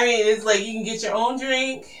 It's like you can get your own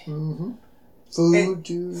drink. Mm-hmm. Food,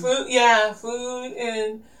 too. Food.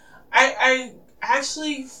 And I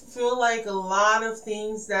actually feel like a lot of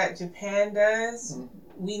things that Japan does,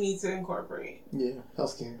 we need to incorporate. Yeah,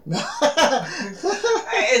 healthcare. And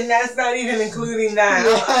that's not even including that.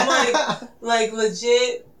 I'm like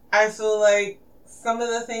legit, I feel like some of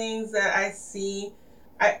the things that I see,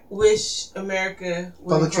 I wish America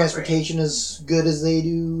would Public transportation as good as they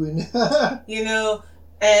do. And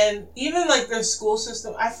and even like their school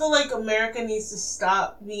system, I feel like America needs to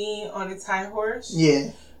stop being on its high horse.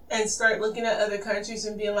 Yeah. And start looking at other countries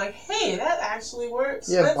and being like, hey, that actually works.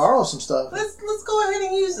 Yeah, borrow some stuff. Let's go ahead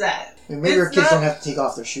and use that. I mean, maybe our kids don't have to take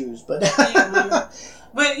off their shoes, but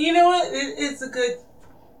but you know what? It's a good.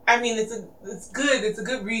 It's good. It's a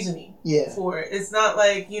good reasoning. For it. It's not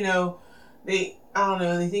like they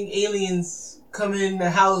think aliens come in the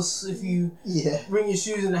house if you bring your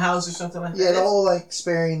shoes in the house or something like that. Yeah, the whole like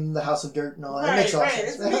sparing the house of dirt and all that. It makes all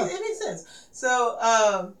sense. It makes sense.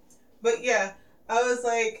 So, but yeah. I was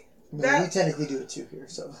like, we technically do it too here,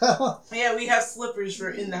 so. Yeah, we have slippers for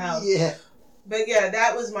in the house. Yeah. But yeah,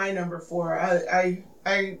 that was my number 4.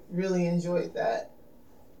 I really enjoyed that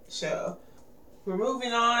show. We're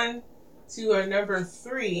moving on to our number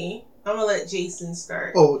 3. I'm gonna let Jason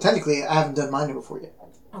start. Oh, technically, I haven't done my number 4 yet.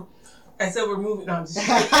 I said we're moving on.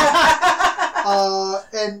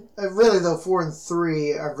 And really though, 4 and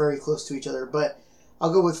 3 are very close to each other, but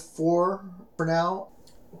I'll go with 4 for now.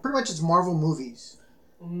 Pretty much it's Marvel movies.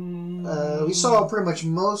 We saw pretty much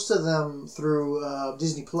most of them through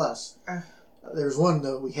Disney Plus. There was one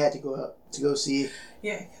though we had to go out to go see.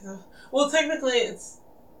 Yeah. Well, technically it's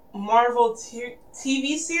Marvel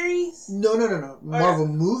TV series. No. Marvel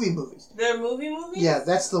movies. They're movies. Yeah,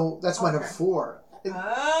 that's my number 4.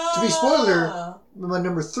 To be spoiler, my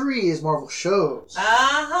number 3 is Marvel shows.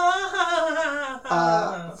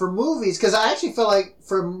 For movies, because I actually felt like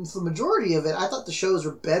for the majority of it, I thought the shows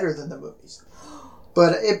were better than the movies.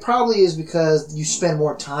 But it probably is because you spend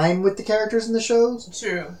more time with the characters in the shows.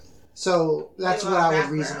 True. So that's what I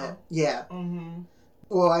would reason it. Yeah. Mm-hmm.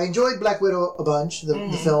 Well, I enjoyed Black Widow a bunch,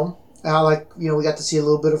 the film. I like, we got to see a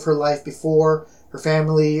little bit of her life before, her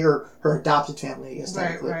family, or her adopted family, I guess,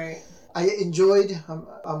 technically. Right. I enjoyed,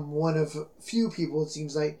 I'm one of few people, it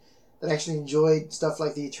seems like, that actually enjoyed stuff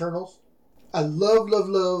like the Eternals. I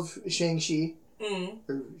love Shang-Chi.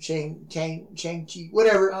 Or Shang-Chi,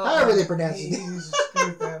 whatever, however they pronounce it.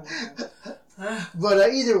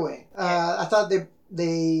 But either way, I thought they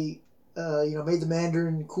made the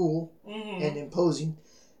Mandarin cool and imposing.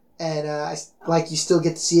 And you still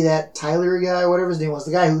get to see that Tyler guy, whatever his name was,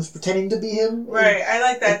 the guy who was pretending to be him. Right, I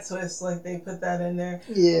like that twist, like they put that in there.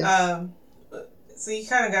 Yeah. So you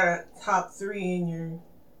kind of got a top 3 in your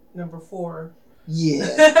number 4.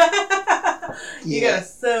 Yeah. You got a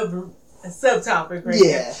subtopic right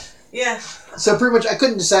there. Yeah. So pretty much I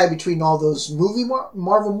couldn't decide between all those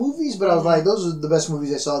Marvel movies, but I was like, those are the best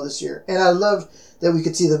movies I saw this year. And I loved that we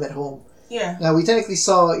could see them at home. Yeah. Now, we technically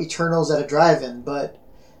saw Eternals at a drive-in, but,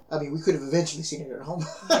 I mean, we could have eventually seen it at home.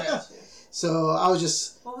 Yeah. So I was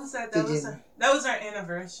just... What was that? That was our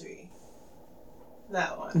anniversary.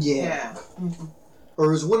 That one. Yeah. Or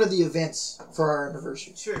it was one of the events for our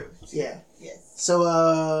anniversary. True. Yeah. Yes.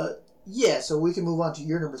 So, so we can move on to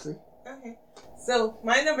your number 3. Okay. So,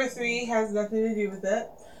 my number 3 has nothing to do with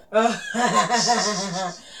that.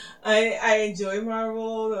 I enjoy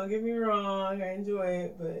Marvel, don't get me wrong. I enjoy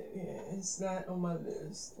it, but it's not on my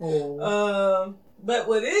list. Oh. But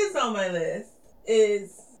what is on my list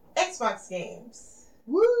is Xbox games.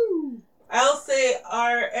 Woo! I'll say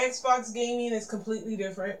our Xbox gaming is completely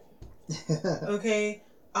different. Okay?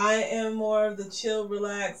 I am more of the chill,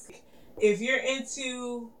 relax. If you're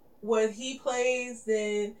into what he plays,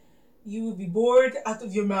 then you would be bored out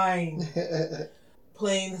of your mind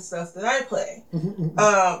playing the stuff that I play.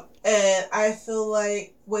 And I feel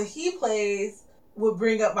like what he plays would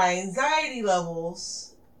bring up my anxiety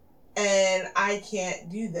levels, and I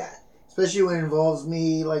can't do that. Especially when it involves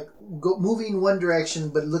me, moving one direction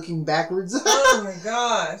but looking backwards. Oh my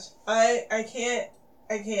gosh. I can't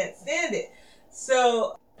stand it.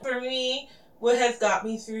 So, for me, what has got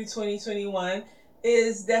me through 2021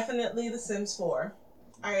 is definitely The Sims 4.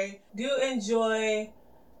 I do enjoy,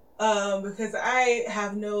 because I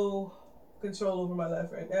have no control over my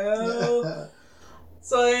life right now.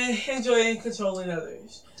 So I enjoy controlling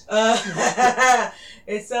others.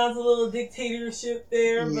 It sounds a little dictatorship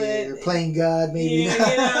there, but you're playing God, maybe.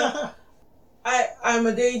 I'm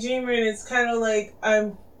a daydreamer, and it's kind of like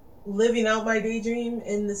I'm living out my daydream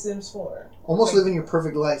in The Sims 4. Almost living your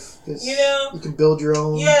perfect life, because you can build your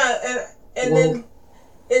own. Yeah, and then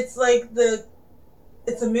it's like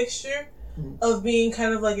it's a mixture of being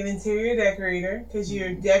kind of like an interior decorator, because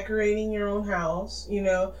you're decorating your own house.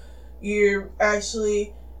 You're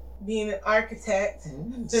actually being an architect,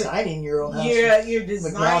 designing your own house. You're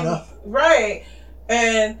designing, right?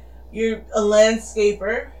 And you're a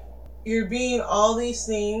landscaper. You're being all these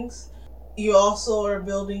things. You also are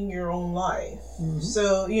building your own life.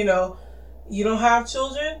 So you don't have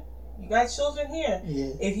children. You got children here.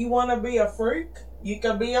 Yeah. If you want to be a freak, you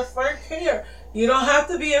can be a freak here. You don't have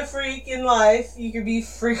to be a freak in life. You can be a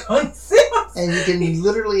freak on Sims. And you can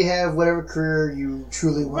literally have whatever career you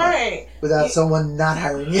truly want. Right. Without someone not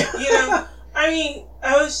hiring you. I mean,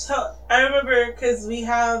 I remember because we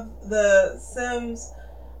have the Sims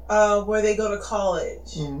where they go to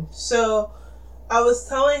college. So I was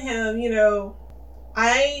telling him,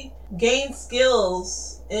 I gained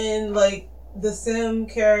skills in the Sim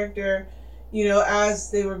character, as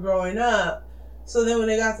they were growing up. So then when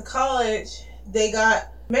they got to college, they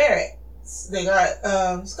got merit. They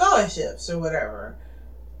got scholarships or whatever.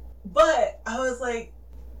 But I was like,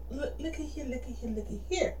 look at here.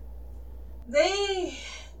 They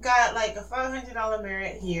got a $500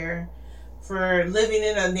 merit here for living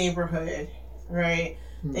in a neighborhood, right?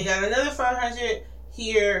 They got another $500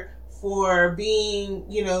 here for being,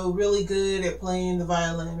 really good at playing the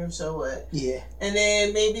violin or so what. Yeah. And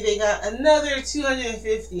then maybe they got another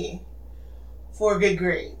 $250 for good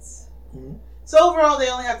grades. So overall, they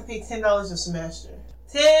only have to pay $10 a semester.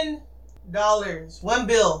 $10, one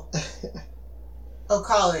bill of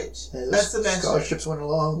college a semester. Scholarships went a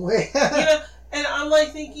long way. And I'm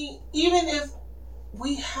thinking, even if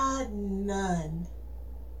we had none,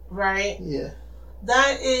 right? Yeah.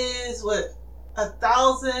 That is what,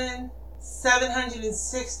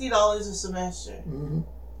 $1,760 a semester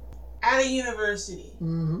at a university.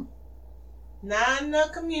 Not in a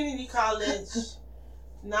community college,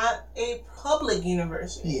 not a public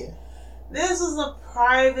university. Yeah. This is a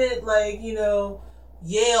private,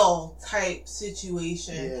 Yale type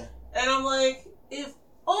situation. Yeah. And I'm like, if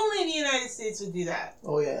only the United States would do that.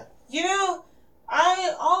 Oh, yeah.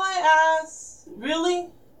 All I ask really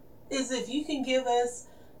is if you can give us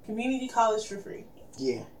community college for free.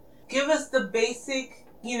 Yeah. Give us the basic,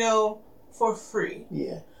 for free.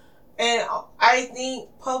 Yeah. And I think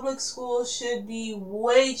public schools should be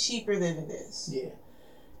way cheaper than it is. Yeah.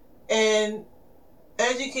 And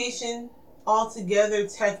education altogether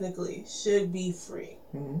technically should be free.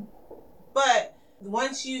 Mm-hmm. But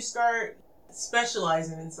once you start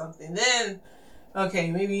specializing in something, then, okay,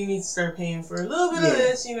 maybe you need to start paying for a little bit of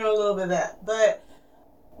this, a little bit of that. But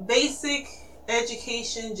basic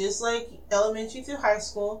education, just like elementary through high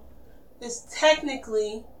school, is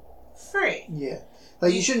technically free. Yeah.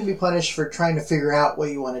 Like, you shouldn't be punished for trying to figure out what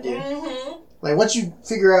you want to do. Mm-hmm. Like, once you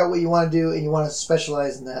figure out what you want to do and you want to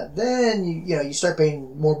specialize in that, then you start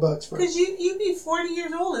paying more bucks for it. Because you be 40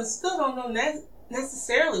 years old and still don't know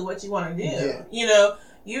necessarily what you want to do. Yeah.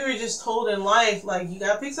 You were just told in life, like, you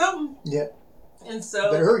got to pick something. Yeah. And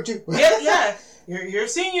so... Better hurry, too. yeah. You're a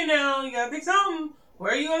senior now. You got to pick something.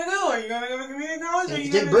 Where are you going to go? Are you going to go to community college? And or if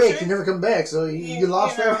you going get break, you never come back, so you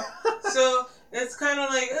lost forever. So it's kind of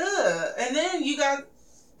like, ugh. And then you got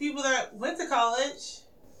people that went to college,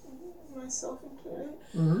 myself included,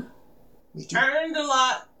 mm-hmm. Me too. earned a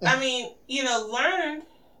lot. I mean, learned,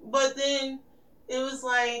 but then it was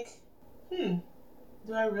like, do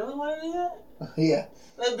I really want to do that? Yeah.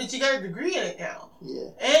 But you got a degree in it now. Yeah.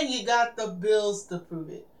 And you got the bills to prove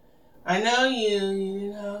it. I know you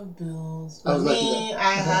didn't have bills. But me,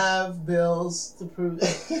 I have bills to prove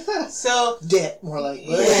it. So debt, more like.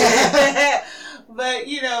 Yeah. But,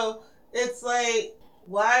 it's like,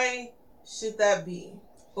 why should that be?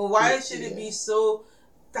 Or why should it be so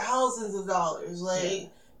thousands of dollars? Like,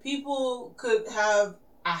 people could have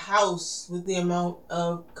a house with the amount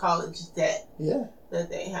of college debt that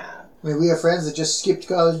they have. I mean, we have friends that just skipped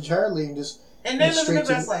college entirely and just... And they're living the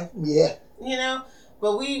best life. Yeah.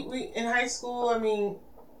 But we in high school, I mean,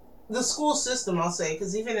 the school system, I'll say,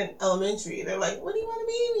 because even in elementary, they're like, what do you want to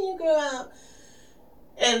be when you grow up?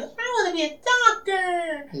 And I want to be a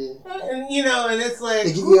doctor. Yeah. And and it's like...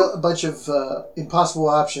 They give you a bunch of impossible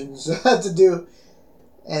options to do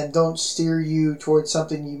and don't steer you towards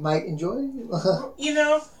something you might enjoy.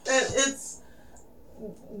 It's...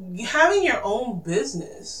 Having your own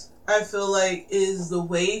business, I feel like, is the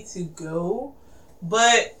way to go.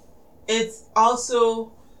 But it's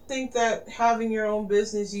also... I think that having your own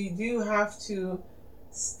business, you do have to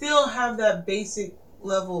still have that basic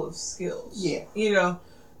level of skills. Yeah.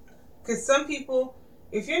 Because some people,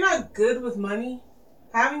 if you're not good with money,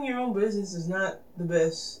 having your own business is not the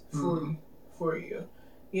best for you.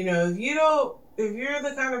 If you're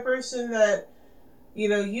the kind of person that,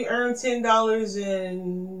 you earn $10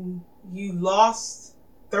 and you lost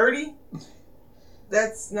 $30,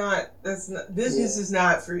 business is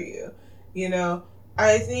not for you.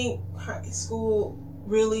 I think high school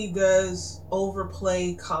really does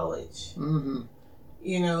overplay college. Mm-hmm.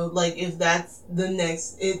 Like if that's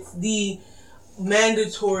it's the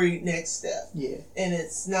mandatory next step. Yeah. And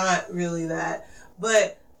it's not really that.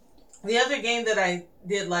 But the other game that I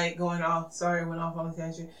did like going off, sorry I went off on a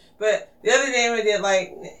tangent, but the other game I did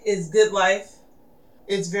like is Good Life.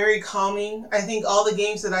 It's very calming. I think all the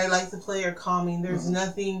games that I like to play are calming. There's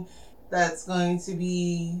nothing that's going to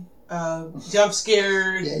be jump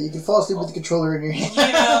scared. Yeah, you can fall asleep with the controller in your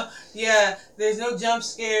hand. There's no jump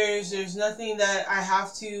scares. There's nothing that I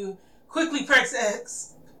have to quickly press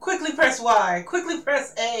X, quickly press Y, quickly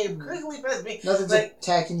press A, quickly press B. Nothing's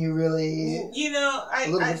attacking you really. A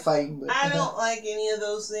little bit fighting, but I don't like any of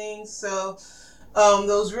those things. So,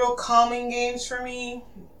 those real calming games for me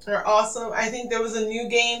are awesome. I think there was a new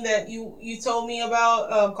game that you told me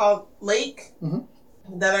about called Lake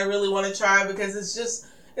that I really want to try because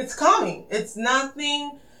it's calming. It's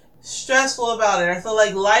nothing stressful about it. I feel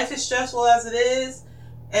like life is stressful as it is,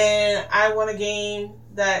 and I want a game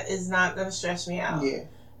that is not going to stress me out. Yeah.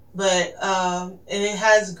 But, and it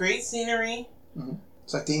has great scenery. Mm-hmm.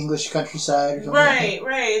 It's like the English countryside or something.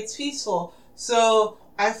 Right. It's peaceful. So,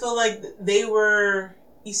 I feel like they were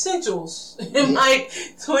essentials in my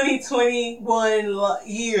 2021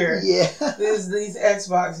 year. Yeah. These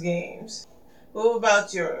Xbox games. What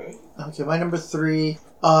about yours? Okay, my number 3,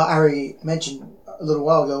 I already mentioned a little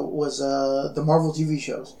while ago, was the Marvel TV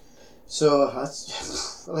shows. So, I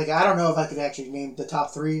don't know if I could actually name the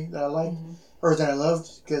top 3 that I liked or that I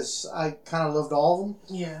loved because I kind of loved all of them.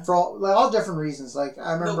 Yeah. For all different reasons. Like,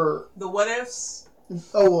 I remember... The What Ifs?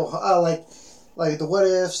 Oh, well, like the What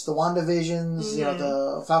Ifs, the WandaVisions,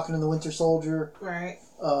 the Falcon and the Winter Soldier. Right.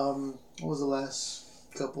 What was the last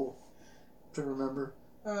couple? I'm trying to remember.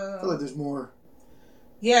 I feel like there's more.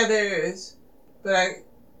 Yeah, there is. But I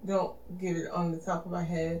don't get it on the top of my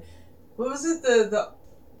head. What was it? The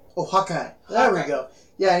Oh, Hawkeye. There we go.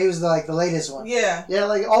 Yeah, he was like the latest one. Yeah. Yeah,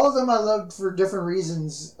 like all of them I loved for different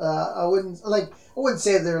reasons. I wouldn't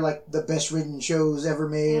say they're like the best written shows ever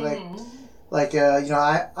made. Like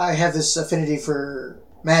I have this affinity for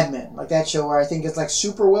Mad Men, like that show where I think it's like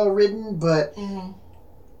super well written, but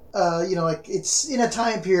like it's in a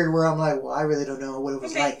time period where I'm like, well, I really don't know what it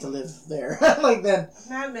was like to live there. Like then.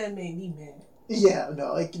 Mad Men made me mad. Yeah,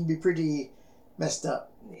 no, it can be pretty messed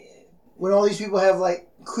up. Yeah. When all these people have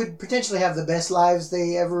could potentially have the best lives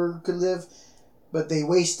they ever could live, but they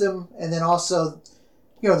waste them, and then also,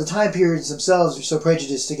 the time periods themselves are so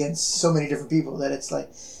prejudiced against so many different people that it's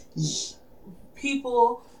like,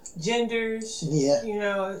 people, genders. Yeah.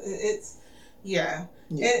 It's yeah.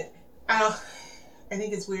 And I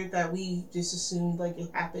think it's weird that we just assumed like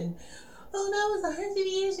it happened. Oh, that was 100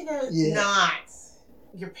 years ago. Yeah. Not.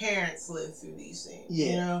 Your parents lived through these things.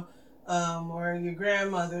 Yeah. Or your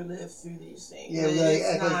grandmother lived through these things. Yeah,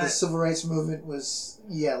 like the civil rights movement was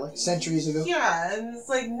like centuries ago. Yeah, and it's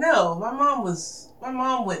like no, my mom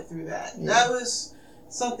went through that. Yeah. That was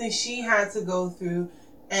something she had to go through,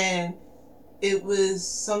 and it was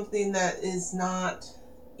something that is not,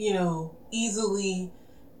 easily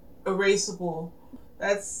erasable.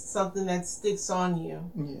 That's something that sticks on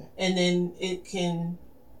you. Yeah. And then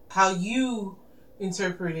how you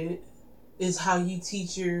interpret it is how you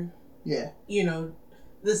teach your,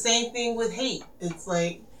 the same thing with hate. It's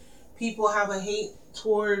like people have a hate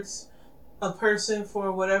towards a person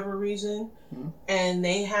for whatever reason, and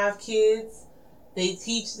they have kids. They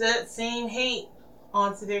teach that same hate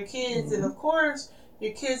onto their kids, and of course,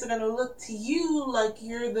 your kids are going to look to you like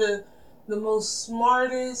you're the most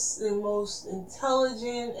smartest and most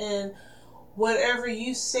intelligent, and whatever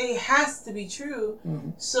you say has to be true.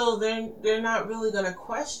 So they're not really going to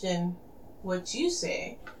question what you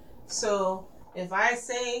say. So if I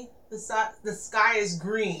say the sky is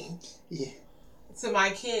green to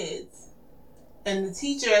my kids, and the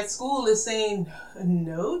teacher at school is saying,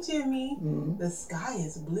 no, Jimmy, the sky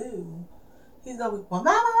is blue, he's going to be, well,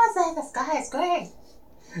 my mama said the sky is green.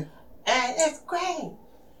 And it's green.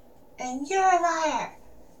 And you're a liar.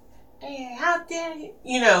 And how dare you?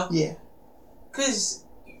 Yeah. Because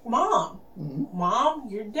Mom,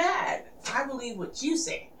 your dad, I believe what you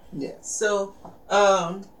say. Yeah. So,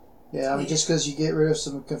 just because you get rid of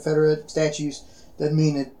some Confederate statues doesn't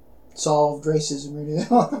mean it solved racism or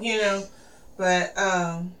anything. But,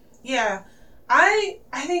 I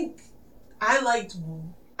think I liked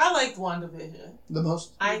WandaVision. The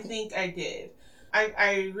most? I think I did.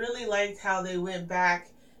 I really liked how they went back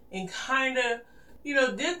and kind of,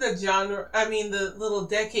 did the genre, the little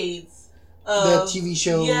decades of the TV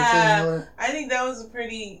show thing. I think that was a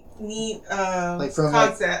pretty neat from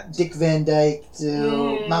concept. Dick Van Dyke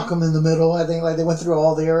to Malcolm in the Middle. I think they went through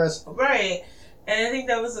all the eras. Right. And I think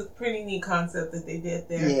that was a pretty neat concept that they did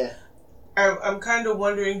there. Yeah. I'm kind of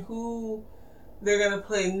wondering who they're going to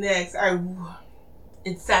play next.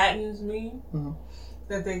 It saddens me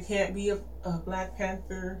that there can't be a Black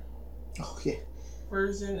Panther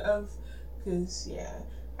version of, because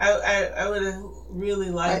I would have really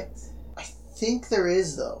liked. I think there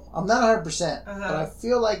is, though. I'm not 100%, but I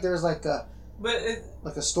feel like there's like a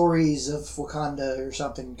stories of Wakanda or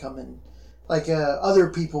something coming, other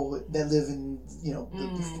people that live in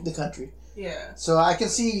the country. Yeah. So I can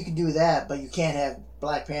see you can do that, but you can't have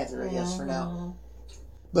Black Panther, I guess, for now.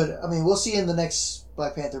 But we'll see in the next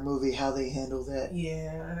Black Panther movie how they handle that.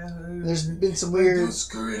 Yeah. There's been some weird. Don't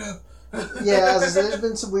screw it up. There's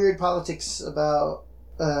been some weird politics about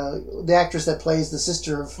the actress that plays the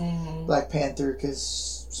sister of Black Panther,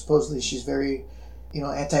 because supposedly she's very,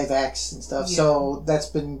 anti-vax and stuff. Yeah. So that's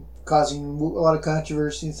been causing a lot of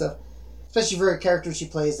controversy and stuff, especially for a character she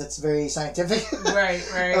plays that's very scientific. Right.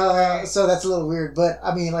 So that's a little weird. But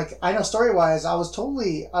I know story-wise, I would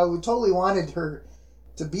totally wanted her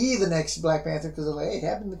to be the next Black Panther, because it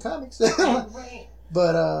happened in the comics. Right.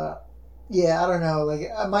 But I don't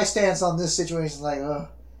know. My stance on this situation is I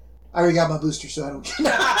already got my booster, so I don't care.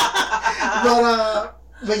 But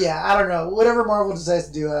I don't know. Whatever Marvel decides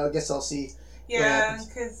to do, I guess I'll see. Yeah,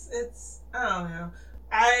 because I don't know.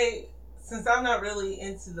 Since I'm not really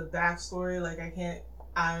into the backstory,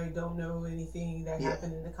 I don't know anything that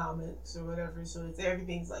happened in the comics or whatever, so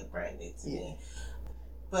everything's brand new to me.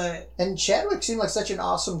 And Chadwick seemed like such an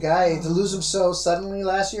awesome guy. To lose him so suddenly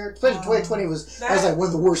last year, especially 2020 was one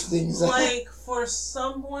of the worst things. For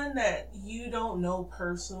someone that you don't know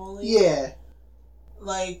personally. Yeah.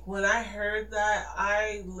 When I heard that,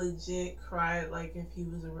 I legit cried if he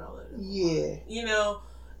was a relative. Yeah.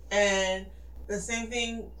 And the same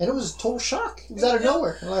thing. And it was a total shock. It was out of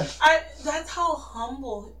nowhere. That's how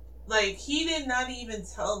humble like, he did not even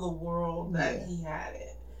tell the world that Yeah. he had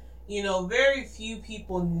it. You know, very few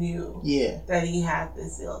people knew Yeah. that he had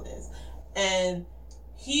this illness. And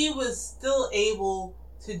he was still able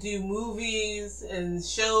to do movies and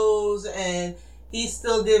shows, and he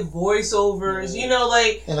still did voiceovers, Yeah. you know,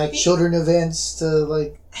 like... And like children events to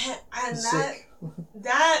like... And sick.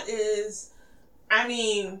 that is... I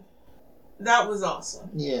mean, that was awesome.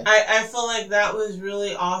 Yeah. I feel like that was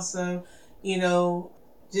really awesome. You know,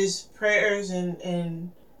 just prayers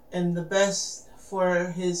and the best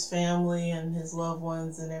for his family and his loved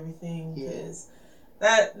ones and everything. Because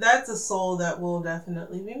that's a soul that will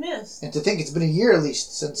definitely be missed. And to think it's been a year at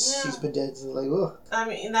least since he's been dead. So like, oh. I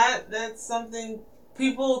mean, that's something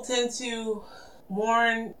people tend to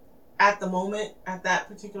mourn at the moment, at that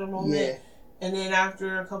particular moment. Yeah. And then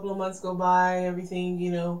after a couple of months go by, everything,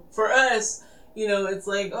 you know, for us, you know, it's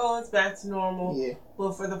like, oh, it's back to normal. Yeah.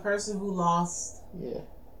 But for the person who lost,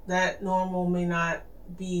 that normal may not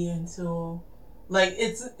be until, like,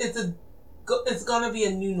 it's gonna be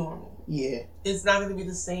a new normal. Yeah. It's not gonna be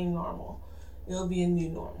the same normal. It'll be a new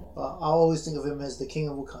normal. I always think of him as the king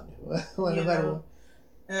of Wakanda. No matter what.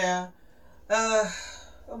 Yeah.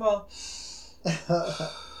 Come on.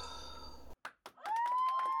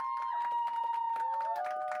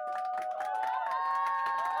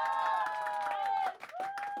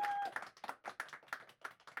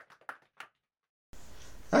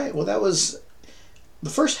 Alright, well, that was the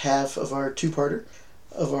first half of our two-parter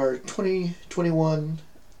of our 2021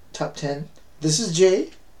 Top 10. This is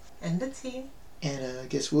Jay. And the T. And I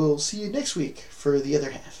guess we'll see you next week for the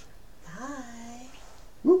other half. Bye.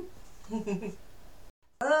 Woo.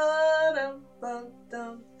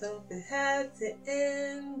 It had to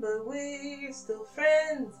end, but we're still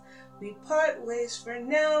friends. We part ways for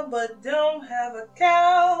now, but don't have a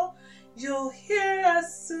cow. You'll hear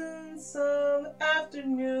us soon, some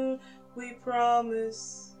afternoon. We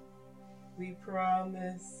promise. We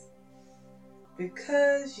promise.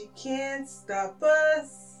 Because you can't stop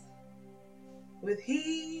us with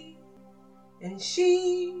he and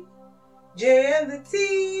she, J and the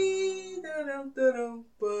T. Da-dum, da-dum,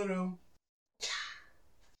 ba-dum.